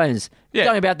 Quiet Australians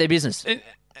going about their business.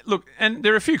 Look, and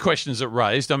there are a few questions that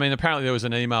raised. I mean, apparently there was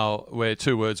an email where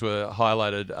 2 words were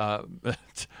highlighted,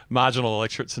 marginal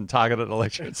electorates and targeted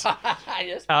electorates.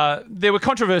 Yes. There were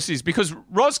controversies because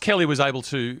Ros Kelly was able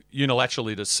to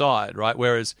unilaterally decide, right?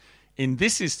 Whereas in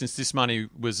this instance, this money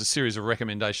was a series of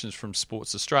recommendations from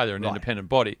Sports Australia, an independent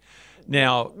body.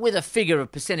 Now, with a figure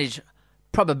of percentage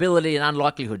probability and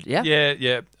unlikelihood, yeah?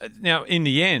 Yeah. Now, in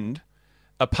the end,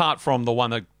 apart from the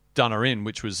one that done her in,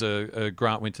 which was a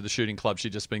grant went to the shooting club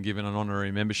she'd just been given an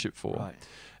honorary membership for. Right.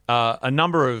 A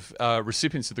number of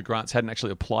recipients of the grants hadn't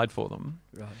actually applied for them.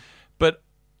 Right. But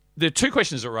there are 2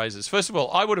 questions it raises. First of all,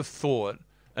 I would have thought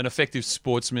an effective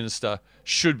sports minister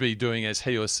should be doing as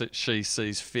he or she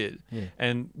sees fit. Yeah.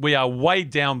 And we are weighed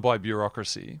down by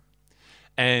bureaucracy.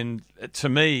 And to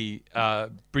me,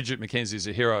 Bridget McKenzie is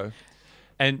a hero.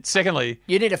 And secondly...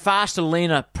 You need a faster,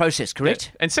 leaner process, correct?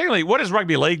 Yeah. And secondly, what is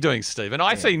rugby league doing, Stephen?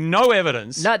 I see no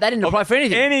evidence... No, they didn't apply for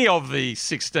anything. Any of the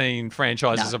 16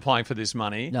 franchises applying for this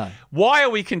money. No. Why are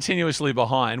we continuously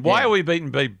behind? Why are we beaten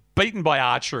by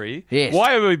archery? Yes.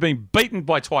 Why are we being beaten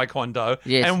by taekwondo?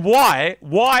 Yes. And why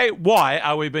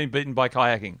are we being beaten by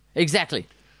kayaking? Exactly.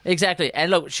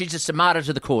 And look, she's just a martyr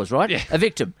to the cause, right? Yeah. A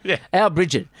victim. Yeah. Our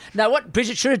Bridget. Now, what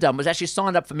Bridget should have done was actually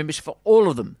signed up for membership for all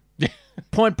of them.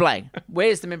 Point blank.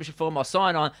 Where's the membership form? I'll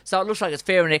sign on. So it looks like it's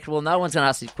fair and equitable. No one's going to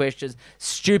ask these questions.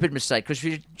 Stupid mistake.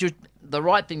 Because the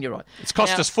right thing, you're right. It's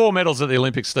cost us 4 medals at the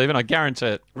Olympics, Stephen. I guarantee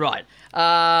it. Right.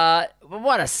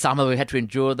 What a summer we had to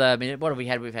endure, though. I mean, what have we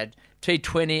had? We've had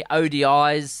T20,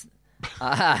 ODIs,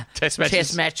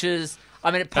 Test matches.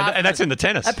 I mean, and that's in the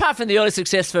tennis. Apart from the early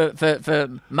success for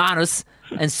Marnus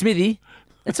and Smithy,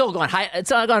 it's all gone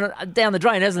down the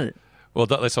drain, hasn't it? Well,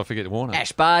 let's not forget Warner.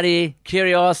 Ash Barty,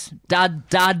 Kyrgios,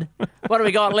 Dud. What have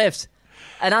we got left?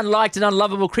 An unliked and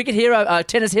unlovable cricket hero,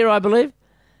 tennis hero, I believe.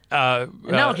 No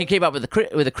one can keep up with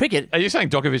the cricket. Are you saying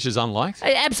Djokovic is unliked?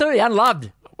 Absolutely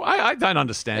unloved. I don't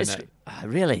understand that.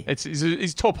 Really?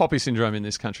 He's tall poppy syndrome in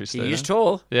this country, Steve. He's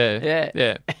tall.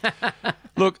 Yeah.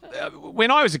 Look,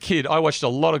 when I was a kid, I watched a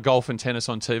lot of golf and tennis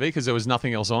on TV because there was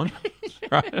nothing else on.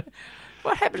 Right?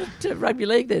 What happened to rugby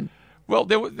league then? Well,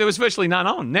 there was virtually none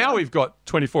on. Now we've got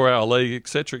 24-hour league, et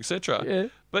cetera, et cetera. Yeah.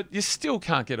 But you still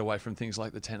can't get away from things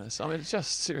like the tennis. I mean, it's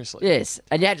just seriously. Yes,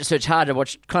 and you had to search hard to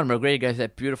watch Conor McGregor go through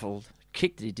that beautiful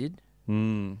kick that he did.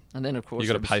 And then, of course,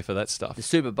 You've got to pay for that stuff. The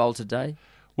Super Bowl today.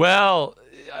 Well,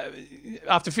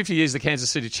 after 50 years, the Kansas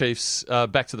City Chiefs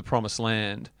back to the promised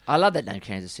land. I love that name,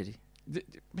 Kansas City.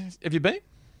 Have you been?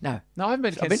 No. No, I haven't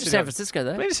been to Kansas City. I've been to San Francisco,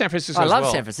 though. I've been to San Francisco I love as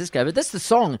well. San Francisco, but that's the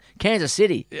song, Kansas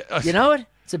City. You know it?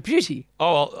 It's a beauty.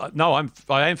 Oh, well, no,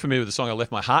 I am familiar with the song I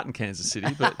Left My Heart in Kansas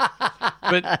City, but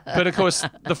of course,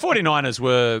 the 49ers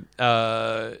were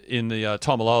in the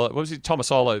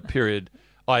Tomasolo period,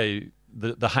 i.e.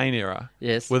 the Hayne era,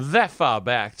 yes, were that far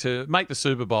back to make the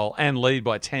Super Bowl and lead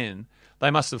by 10.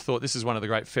 They must have thought this is one of the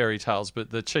great fairy tales, but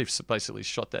the Chiefs basically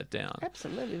shot that down.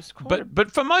 Absolutely. It was quite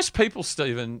but for most people,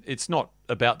 Stephen, it's not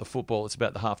about the football, it's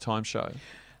about the halftime show.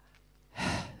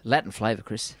 Latin flavour,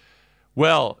 Chris.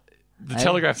 Well, the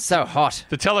Telegraph... So hot.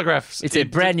 The Telegraph... It's a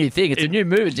brand new thing. It's a new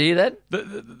movie. Do you hear that?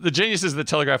 The geniuses of the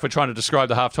Telegraph were trying to describe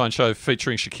the halftime show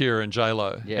featuring Shakira and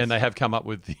J-Lo, yes. and they have come up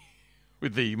with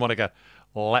the moniker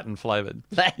Latin flavoured.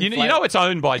 You flavoured. know it's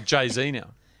owned by Jay-Z now.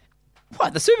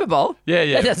 What, the Super Bowl? Yeah.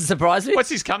 That doesn't surprise me. What's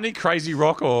his company? Crazy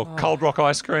Rock or Cold Rock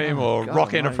Ice Cream or God,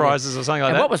 Rock Enterprises or something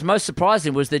like and that? what was most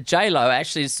surprising was that J-Lo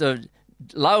actually sort of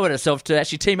lowered herself to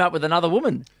actually team up with another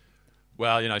woman.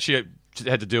 Well, she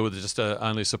had to deal with just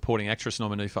only a supporting actress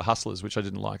nominee for Hustlers, which I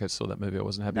didn't like. I saw that movie. I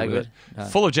wasn't happy with it. No.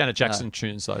 Full of Janet Jackson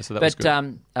tunes, though, so that was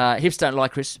good. But hips don't lie,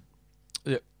 Chris.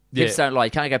 Yeah. Hips don't lie.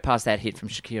 You can't go past that hit from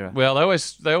Shakira. Well,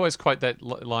 they always quote that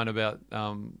line about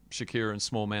Shakira and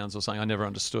small mounds or something. I never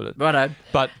understood it. Righto.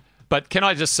 But can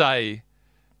I just say,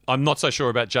 I'm not so sure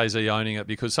about Jay-Z owning it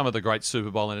because some of the great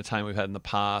Super Bowl entertainment we've had in the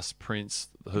past, Prince,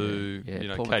 Who,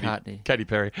 Paul McCartney. Katy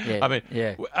Perry. Yeah. I mean,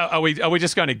 are we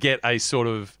just going to get a sort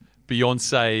of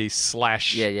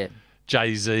Beyonce /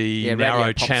 Jay-Z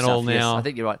narrow channel stuff, now? Yes, I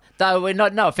think you're right. Though we're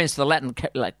not, no offense to the Latin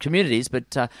communities,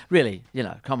 but really,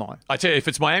 come on. I tell you, if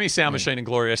it's Miami Sound Machine and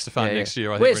Gloria Estefan next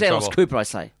year, I think Where's we're in Alice trouble. Cooper, I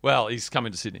say? Well, he's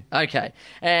coming to Sydney. Okay.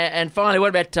 And finally, what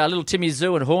about little Timmy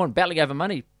Zoo and Horn battling over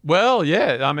money? Well,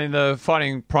 yeah. I mean, the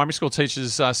fighting primary school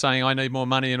teachers are saying, I need more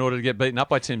money in order to get beaten up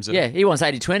by Tim Zoo. Yeah, he wants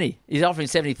 80-20. He's offering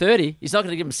 70-30. He's not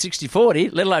going to give him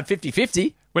 60-40, let alone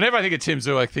 50-50. Whenever I think of Tim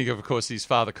Zoo, I think of course, his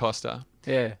father, Costa.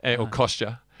 Yeah. Or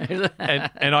Kostya.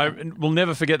 and I will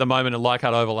never forget the moment at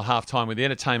Leichhardt Oval at halftime where the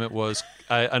entertainment was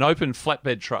an open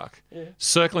flatbed truck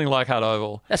circling Leichhardt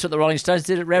Oval. That's what the Rolling Stones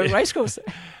did at Racecourse.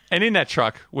 And in that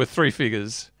truck were three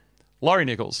figures, Laurie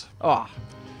Nichols,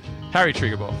 Harry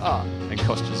Triggerboff, and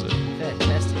Kostya Zoo.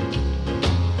 Fantastic.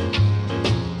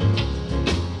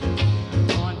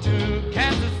 Going to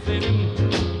Kansas City,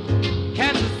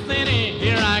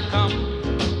 here I come.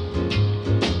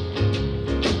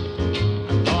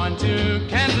 To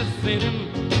Kansas City,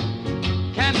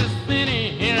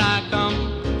 here I come.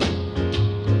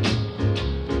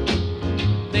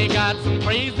 They got some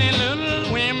crazy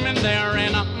little women there,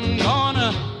 and I'm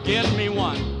gonna get me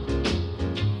one.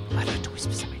 I'd like to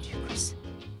whisper something to you, Chris.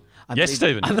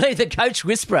 Stephen. I believe the Coach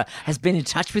Whisperer has been in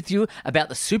touch with you about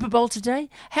the Super Bowl today.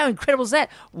 How incredible is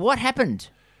that? What happened?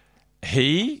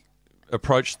 He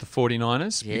approached the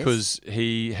 49ers because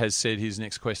he has said his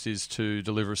next quest is to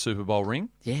deliver a Super Bowl ring.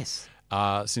 Yes.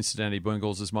 Cincinnati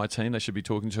Bengals is my team. They should be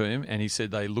talking to him. And he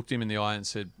said they looked him in the eye and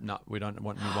said, no, we don't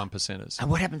want any 1%ers. And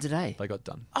what happened today? They got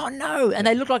done. Oh, no. And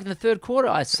they looked like in the third quarter,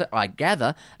 I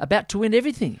gather, about to win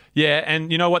everything. Yeah, and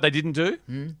you know what they didn't do?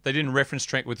 They didn't reference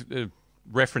check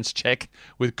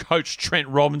with Coach Trent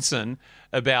Robinson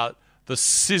about the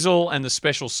sizzle and the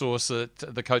special sauce that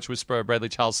the Coach Whisperer, Bradley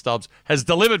Charles Stubbs, has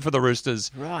delivered for the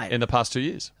Roosters in the past 2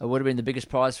 years. It would have been the biggest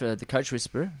prize for the Coach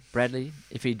Whisperer, Bradley,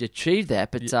 if he'd achieved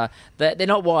that. But they're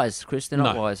not wise, Chris. They're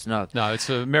not wise, no. No, it's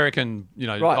American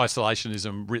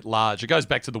isolationism writ large. It goes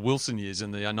back to the Wilson years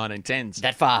in the 1910s.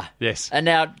 That far. Yes. And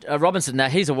now Robinson,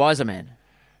 he's a wiser man.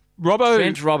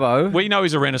 Trent Robbo. We know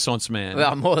he's a Renaissance man.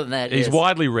 Well, more than that, He's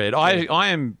widely read. I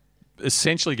am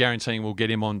essentially guaranteeing we'll get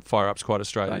him on Fire Up's Quite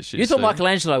Australia this year. You thought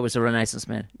Michelangelo was a Renaissance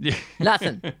man? Yeah.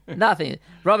 Nothing.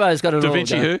 Robbo's got it all. Da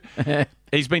Vinci who?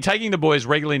 He's been taking the boys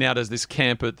regularly now to this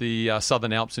camp at the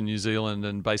Southern Alps in New Zealand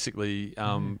and basically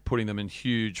putting them in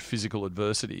huge physical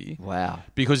adversity. Wow.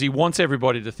 Because he wants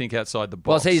everybody to think outside the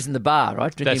box. He's in the bar,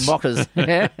 right? Drinking mockers.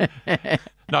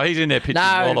 No, he's in there pitching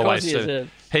all the way.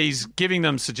 He's giving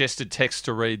them suggested text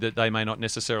to read that they may not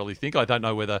necessarily think. I don't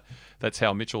know whether that's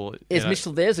how Mitchell... Is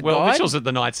Mitchell there as a guide? Well, Mitchell's at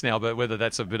the Knights now, but whether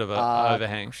that's a bit of an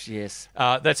overhang. Yes.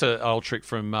 That's an old trick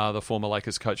from the former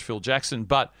Lakers coach Phil Jackson.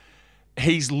 But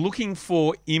he's looking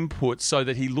for input so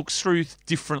that he looks through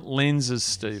different lenses,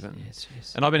 Stephen.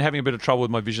 Yes. And I've been having a bit of trouble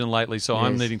with my vision lately, so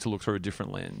I'm needing to look through a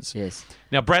different lens. Yes.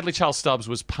 Now, Bradley Charles Stubbs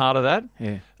was part of that.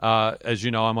 Yeah. As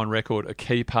you know, I'm on record, a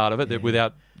key part of it. That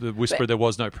without the whisper, there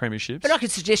was no premierships. But I could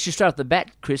suggest you straight off the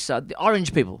bat, Chris, the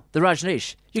orange people, the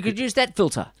Rajneesh. You could use that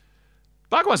filter.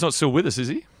 Barkwine's not still with us, is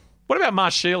he? What about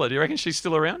Mars Sheila? Do you reckon she's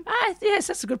still around? Yes,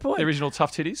 that's a good point. The original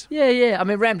Tough Titties? Yeah. I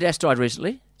mean, Ram Dass died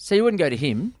recently, so you wouldn't go to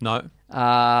him. No.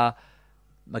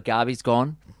 Mugabe's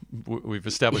gone. We've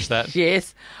established that.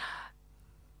 Yes.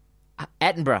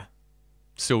 Attenborough.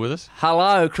 Still with us?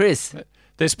 Hello, Chris.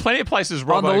 There's plenty of places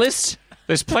Robbo... On the list?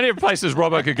 There's plenty of places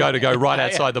Robbo could go right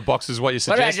outside the box is what you're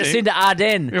suggesting. What about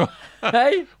Jacinda Ardern?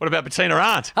 Hey? What about Bettina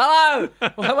Arndt? Hello.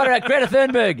 What about Greta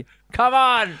Thunberg? Come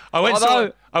on. I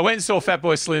went and saw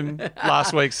Fatboy Slim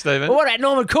last week, Stephen. Well, what about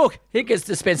Norman Cook? He gets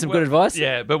to spend some good advice.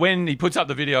 Yeah, but when he puts up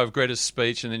the video of Greta's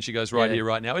speech and then she goes here,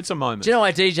 right now, it's a moment. Do you know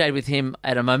I DJ'd with him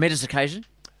at a momentous occasion?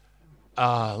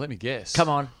 Let me guess. Come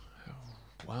on.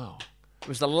 Wow. It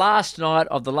was the last night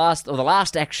of the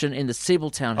last action in the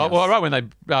Siebeltown house. Oh, well, right, when they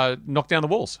knocked down the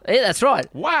walls. Yeah, that's right.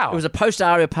 Wow. It was a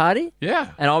post-aria party. Yeah.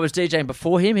 And I was DJing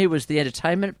before him. He was the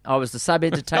entertainment. I was the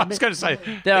sub-entertainment. I was going to say,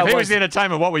 if he was the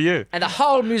entertainment, what were you? And the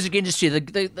whole music industry,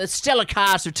 the stellar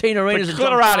cast of Tina Arenas and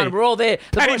John Glitterati. Farnham were all there.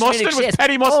 Patty Mostyn, was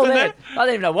Patty Mostyn there? I don't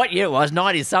even know what year it was,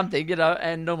 90-something,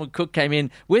 and Norman Cook came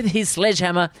in with his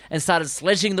sledgehammer and started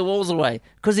sledging the walls away,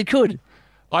 because he could.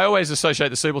 I always associate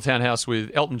the Siebeltown house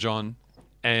with Elton John.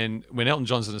 And when Elton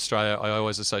John's in Australia, I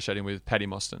always associate him with Patty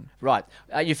Mostyn. Right.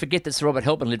 You forget that Sir Robert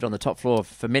Helpman lived on the top floor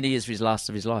for many years for his last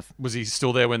of his life. Was he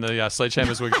still there when the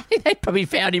sledgehammers were... They probably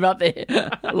found him up there.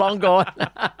 Long gone.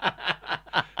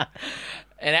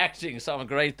 And acting, some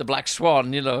agreed, the Black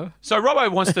Swan, So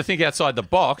Robbo wants to think outside the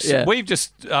box. Yeah. We've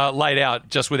just laid out,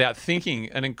 just without thinking,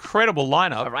 an incredible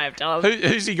lineup. Array of talent.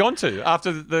 Who's he gone to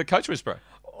after the coach whisperer?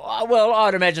 Well,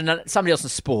 I'd imagine somebody else in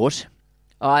sport.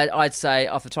 I'd say,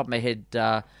 off the top of my head,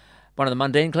 one of the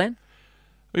Mundine clan.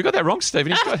 Well, you got that wrong,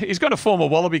 Stephen. He's got a former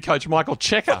Wallaby coach, Michael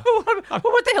Checker.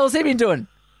 What the hell's he been doing?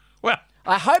 Well,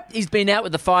 I hope he's been out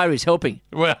with the fire. He's helping.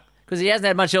 Well, because he hasn't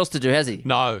had much else to do, has he?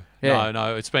 No.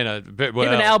 It's been a bit... Well,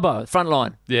 even Albo, front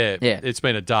line. Yeah. It's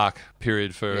been a dark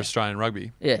period for Australian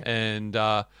rugby. Yeah. And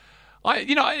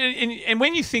and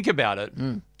when you think about it.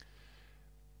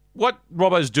 What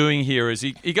Robbo's doing here is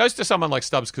he goes to someone like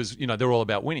Stubbs because, they're all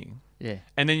about winning. Yeah.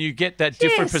 And then you get that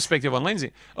different perspective on lens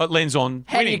on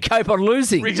How winning. do you cope on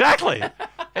losing? Exactly.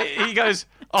 He goes,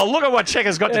 look at what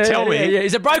Checker's got to tell me. Yeah.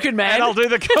 He's a broken man. And I'll do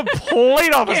the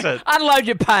complete opposite. Unload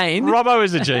your pain. Robbo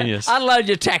is a genius. Unload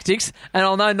your tactics, and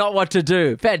I'll know not what to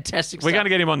do. Fantastic We're going to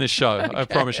get him on this show, I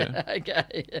promise you.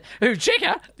 Okay. Who,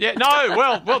 Checker? Yeah,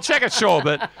 no, well, Checker, sure,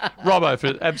 but Robbo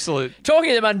for absolute...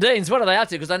 Talking of the Mundines, what are they up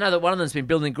to? Because I know that one of them's been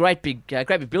building great big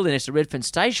building next to Redfern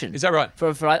Station. Is that right?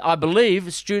 For I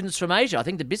believe, students from Asia. I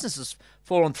think the business has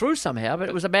fallen through somehow, but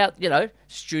it was about,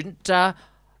 student a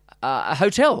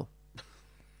hotel.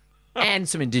 And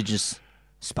some indigenous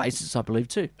spaces, I believe,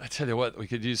 too. I tell you what, we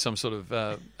could use some sort of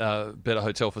better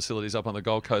hotel facilities up on the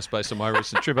Gold Coast based on my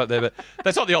recent trip up there. But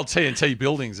that's not the old T&T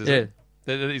buildings, is it?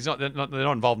 They're not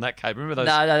involved in that cave. Remember those?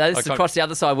 No, this is across the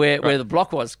other side where the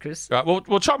block was, Chris. Right.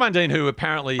 Well, Choc Mundine, who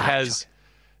apparently has,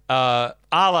 a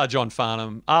la John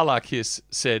Farnham, a la Kiss,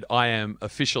 said, I am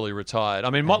officially retired. I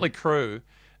mean, Motley Crue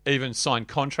even signed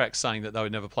contracts saying that they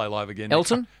would never play live again.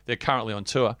 Elton? They're currently on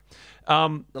tour.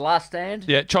 The Last Stand?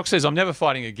 Yeah, Choc says, I'm never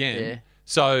fighting again. Yeah.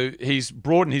 So he's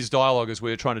broadened his dialogue as we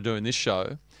were trying to do in this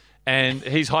show. And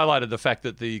he's highlighted the fact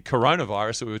that the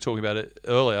coronavirus that we were talking about it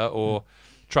earlier, or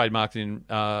trademarked in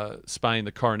Spain,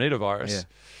 the coronita virus,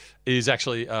 is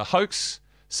actually a hoax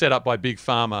set up by Big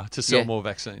Pharma to sell more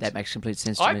vaccines. That makes complete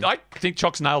sense to me. I think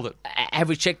Choc's nailed it. Have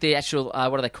we checked the actual,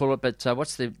 what do they call it, but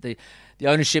what's the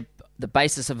ownership, the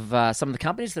basis of some of the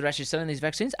companies that are actually selling these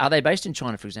vaccines? Are they based in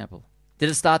China, for example? Did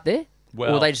it start there?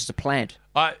 Well, or are they just a plant?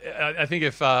 I think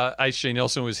if H.G.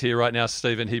 Nelson was here right now,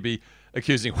 Stephen, he'd be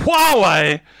accusing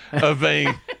Huawei of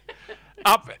being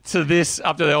up to the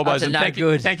elbows. And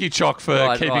thank you, Choc,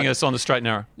 for keeping us on the straight and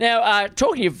narrow. Now,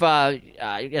 talking of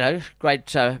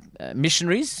great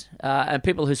missionaries and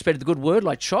people who spread the good word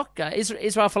like Choc,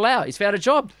 Israel Folau, he's found a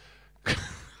job.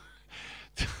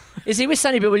 Is he with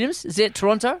Sonny Bill Williams? Is he at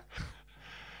Toronto?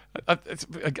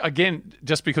 Again,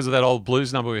 just because of that old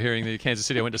blues number we were hearing, the Kansas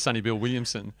City, I went to Sonny Bill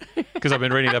Williamson because I've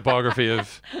been reading that biography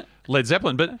of Led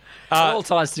Zeppelin. But It all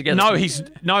ties together.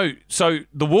 So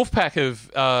the Wolfpack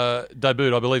have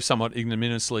debuted, I believe, somewhat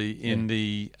ignominiously in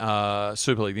the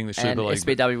Super League, the English Super League.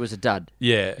 SBW was a dud.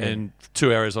 Yeah, and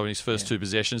 2 errors on his first 2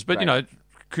 possessions. But,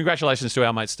 congratulations to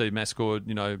our mate Steve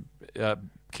Mascord,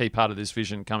 key part of this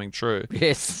vision coming true.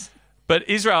 Yes. But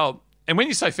Israel, and when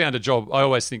you say found a job, I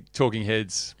always think Talking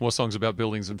Heads, more songs about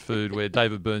buildings and food, where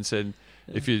David Byrne said,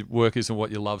 if your work isn't what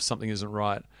you love, something isn't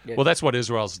right. Yeah. Well, that's what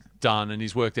Israel's done, and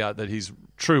he's worked out that his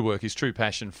true work, his true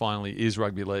passion finally is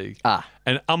rugby league.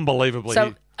 And unbelievably...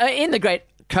 So, in the great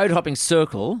code-hopping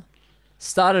circle,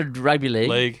 started rugby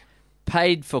league,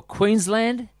 paid for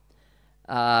Queensland,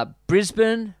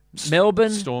 Brisbane, Melbourne...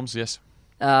 Storms, yes.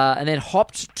 And then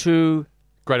hopped to...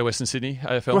 Greater Western Sydney,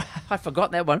 AFL. I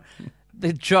forgot that one.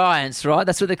 The Giants, right?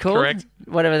 That's what they're called? Correct.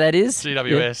 Whatever that is.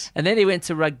 GWS. Yeah. And then he went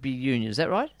to rugby union, is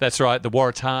that right? That's right. The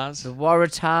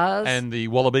Waratahs. And the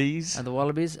Wallabies.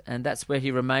 And that's where he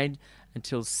remained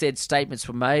until said statements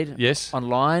were made yes.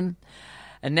 online.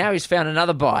 And now he's found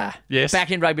another buyer. Yes. Back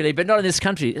in rugby league, but not in this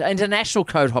country. International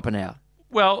code hopper now.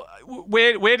 Well,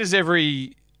 where does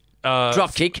every...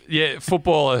 drop kick.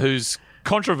 Footballer who's...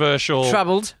 controversial,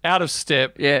 troubled, out of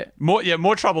step,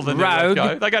 more trouble than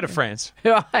rogue. They go to France,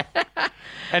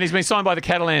 and he's been signed by the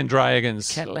Catalan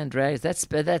Dragons. That's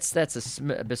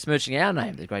besmirching our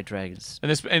name, the Great Dragons. And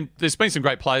there's been some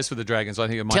great players for the Dragons. I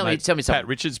think it might tell me Pat something.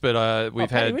 Richards, but we've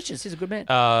had Patty Richards. He's a good man.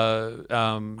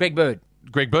 Greg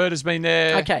Bird has been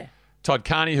there. Okay. Todd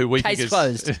Carney, who we Case think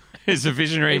closed. is a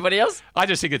visionary. Anybody else? I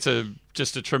just think it's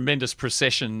just a tremendous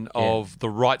procession of the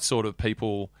right sort of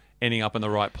people ending up in the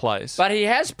right place. But he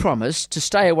has promised to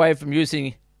stay away from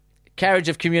using carriage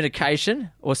of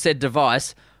communication or said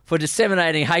device for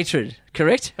disseminating hatred,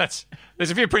 correct?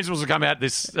 There's a few principles that come out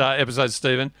this episode,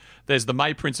 Stephen. There's the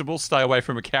May principle, stay away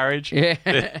from a carriage.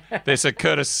 Yeah. There's a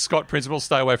Curtis Scott principle,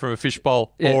 stay away from a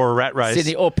fishbowl or a rat race.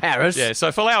 Sydney or Paris. Yeah,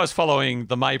 so Folau is following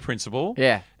the May principle.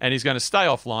 Yeah. And he's going to stay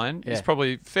offline. He's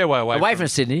probably a fair way away from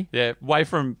Sydney. Yeah, away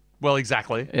from... Well,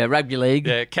 exactly. Yeah, rugby league.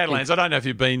 Yeah, Catalans. I don't know if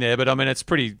you've been there, but I mean, it's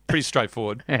pretty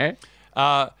straightforward. But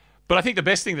I think the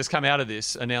best thing that's come out of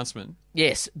this announcement...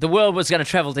 Yes, the world was going to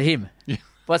travel to him. Yeah.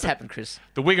 What's happened, Chris?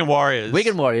 The Wigan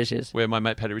Warriors. Yes. Where my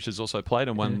mate Patty Richards also played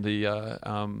and won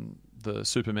the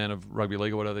Superman of rugby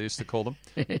league or whatever they used to call them.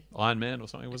 Iron Man or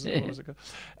something, was it? What was it called?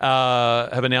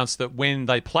 Have announced that when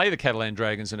they play the Catalan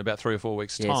Dragons in about 3 or 4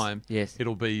 weeks' time,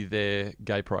 it'll be their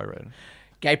Gay Pride.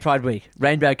 Gay Pride Week.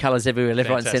 Rainbow colours everywhere, left,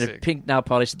 right and centre. Pink nail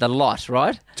polish, the lot,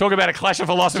 right? Talk about a clash of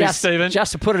philosophies, Stephen.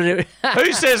 Just to put it in...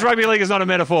 Who says rugby league is not a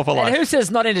metaphor for life? And who says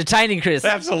not entertaining, Chris?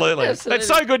 Absolutely. It's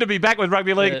so good to be back with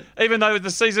rugby league, even though the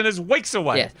season is weeks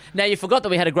away. Yeah. Now, you forgot that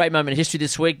we had a great moment in history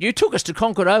this week. You took us to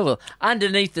Concord Oval,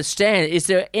 underneath the stand. Is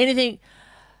there anything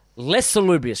less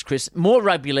salubrious, Chris, more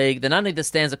rugby league than underneath the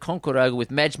stands of Concord Oval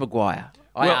with Madge Maguire?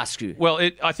 I ask you. Well,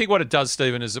 I think what it does,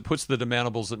 Stephen, is it puts the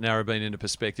demountables at Narrabeen into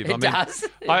perspective. It does.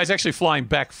 I was actually flying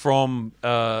back from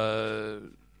the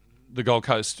Gold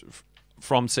Coast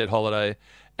from said holiday,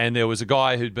 and there was a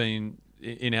guy who'd been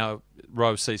in our row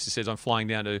of seats who says, I'm flying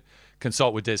down to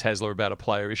consult with Des Hasler about a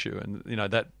player issue, and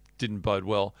that didn't bode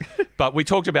well. But we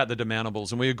talked about the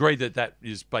demountables, and we agreed that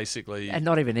is basically... And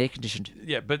not even air-conditioned.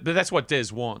 Yeah, but that's what Des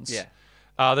wants. Yeah.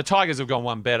 The Tigers have gone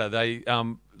one better. They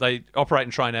operate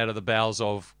and train out of the bowels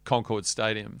of Concord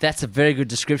Stadium. That's a very good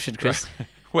description, Chris.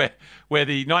 where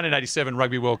the 1987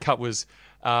 Rugby World Cup was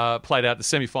played out the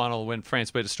semi-final when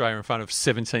France beat Australia in front of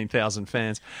 17,000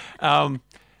 fans. And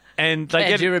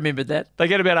you remembered that. They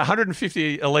get about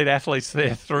 150 elite athletes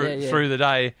there through the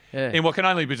day in what can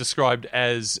only be described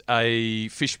as a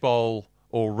fishbowl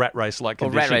or rat race-like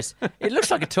condition. Or rat race. It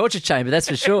looks like a torture chamber, that's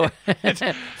for sure.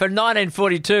 For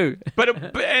 1942. But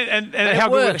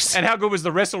how good was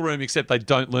the wrestle room? Except they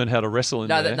don't learn how to wrestle in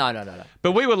there. No.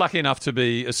 But we were lucky enough to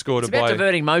be escorted by... It's about by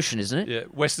diverting motion, isn't it? Yeah,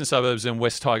 Western Suburbs and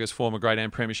West Tigers former Great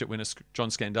Am Premiership winner John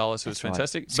Scandalis, who was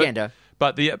fantastic. Right. Scando.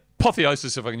 But the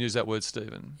apotheosis, if I can use that word,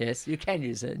 Stephen. Yes, you can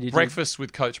use it. Breakfast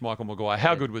with Coach Michael Maguire.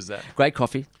 How good was that? Great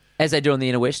coffee, as they do in the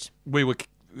Inner West.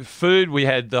 Food, we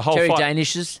had the whole... Cherry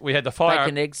Danishes. We had the fire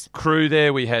bacon eggs. Crew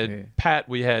there. We had Pat.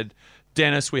 We had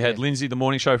Dennis. We had Lindsay, the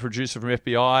morning show producer from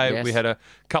FBI. Yes. We had a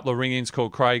couple of ring-ins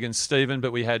called Craig and Stephen.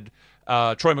 But we had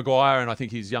Troy Maguire and I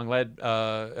think his young lad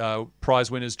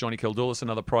prize winners, Johnny Kildulis,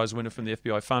 another prize winner from the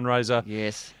FBI fundraiser.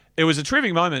 Yes. It was a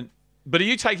terrific moment. But are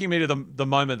you taking me to the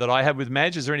moment that I had with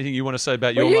Madge? Is there anything you want to say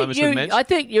about your moments with Madge? I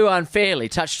think you unfairly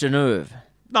touched a nerve.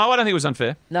 No, I don't think it was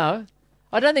unfair. No.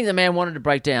 I don't think the man wanted to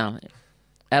break down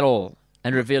at all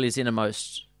and reveal his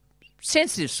innermost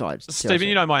sensitive side. Stephen,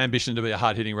 you know my ambition to be a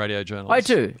hard-hitting radio journalist. I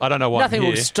do. I don't know why Nothing I'm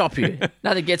will here. stop you.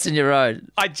 Nothing gets in your road.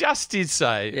 I just did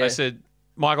say, I said,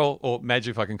 Michael, or Madge,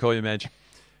 if I can call you Madge,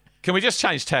 can we just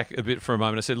change tack a bit for a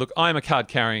moment? I said, look, I'm a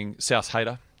card-carrying South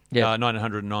hater.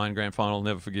 1909 grand final,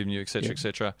 never forgiven you, etc.,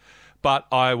 etc. But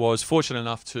I was fortunate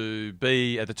enough to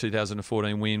be at the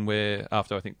 2014 win where,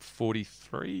 after I think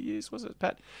 43 years, was it,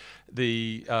 Pat?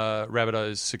 The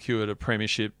Rabbitohs secured a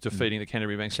premiership, defeating the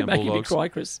Canterbury Bankstown Bulldogs. Making me cry,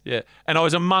 Chris. Yeah, and I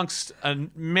was amongst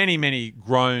many, many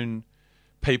grown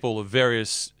people of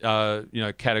various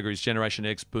categories, Generation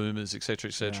X, Boomers, etc.,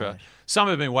 etc. Right. Some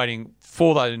have been waiting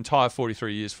for that entire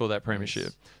 43 years for that premiership.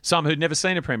 Yes. Some who'd never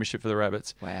seen a premiership for the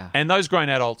Rabbits. Wow. And those grown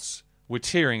adults were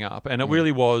tearing up, and it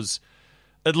really was.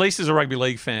 At least as a rugby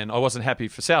league fan, I wasn't happy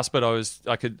for South, but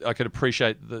I could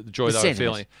appreciate the joy they were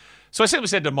feeling. So I simply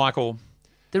said to Michael,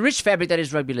 the rich fabric that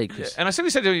is rugby league, Chris. And I simply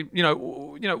said to him,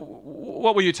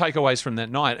 what were your takeaways from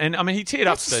that night? And I mean, he teared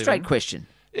up, Stephen. That's a straight question.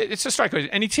 It's a straight question.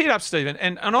 And he teared up, Stephen.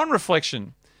 And on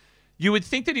reflection, you would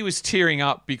think that he was tearing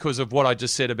up because of what I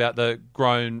just said about the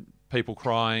grown people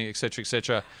crying, etc.,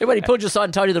 etc. Well, he pulled you aside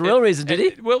and told you the real reason, did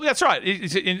he? Well, that's right.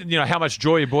 How much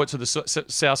joy he brought to the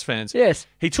South fans. Yes.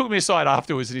 He took me aside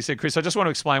afterwards and he said, Chris, I just want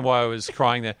to explain why I was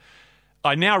crying there.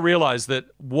 I now realise that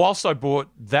whilst I brought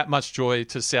that much joy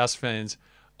to South fans,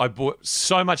 I brought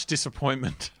so much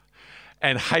disappointment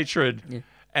and hatred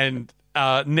and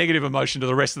negative emotion to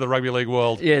the rest of the rugby league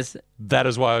world. Yes. That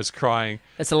is why I was crying.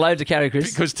 That's a load to carry,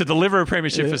 Chris. Because to deliver a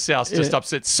premiership for South just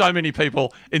upset so many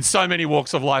people in so many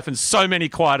walks of life and so many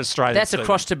quiet Australians. That's a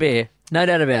cross to bear. No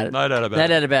doubt about it. No doubt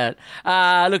about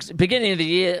it. Look, beginning of the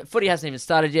year, footy hasn't even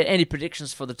started yet. Any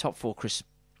predictions for the top four, Chris?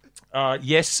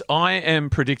 Yes, I am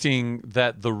predicting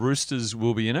that the Roosters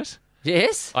will be in it.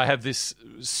 Yes? I have this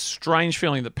strange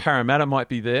feeling that Parramatta might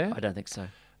be there. I don't think so.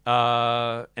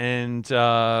 And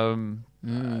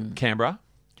Canberra.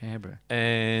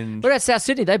 And what about South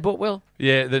Sydney? They bought well.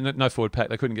 Yeah, no forward pack.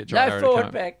 They couldn't get John Arrow to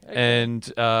forward pack. Okay.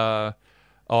 And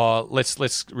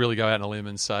let's really go out on a limb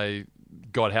and say,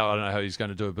 God, I don't know how he's going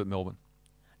to do it, but Melbourne.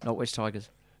 Not West Tigers?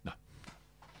 No.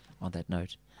 On that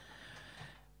note,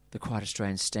 the quiet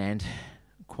Australians stand,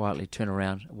 quietly turn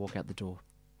around and walk out the door.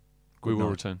 We will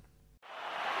return.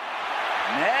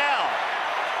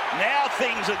 Now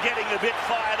things are getting a bit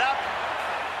fired up.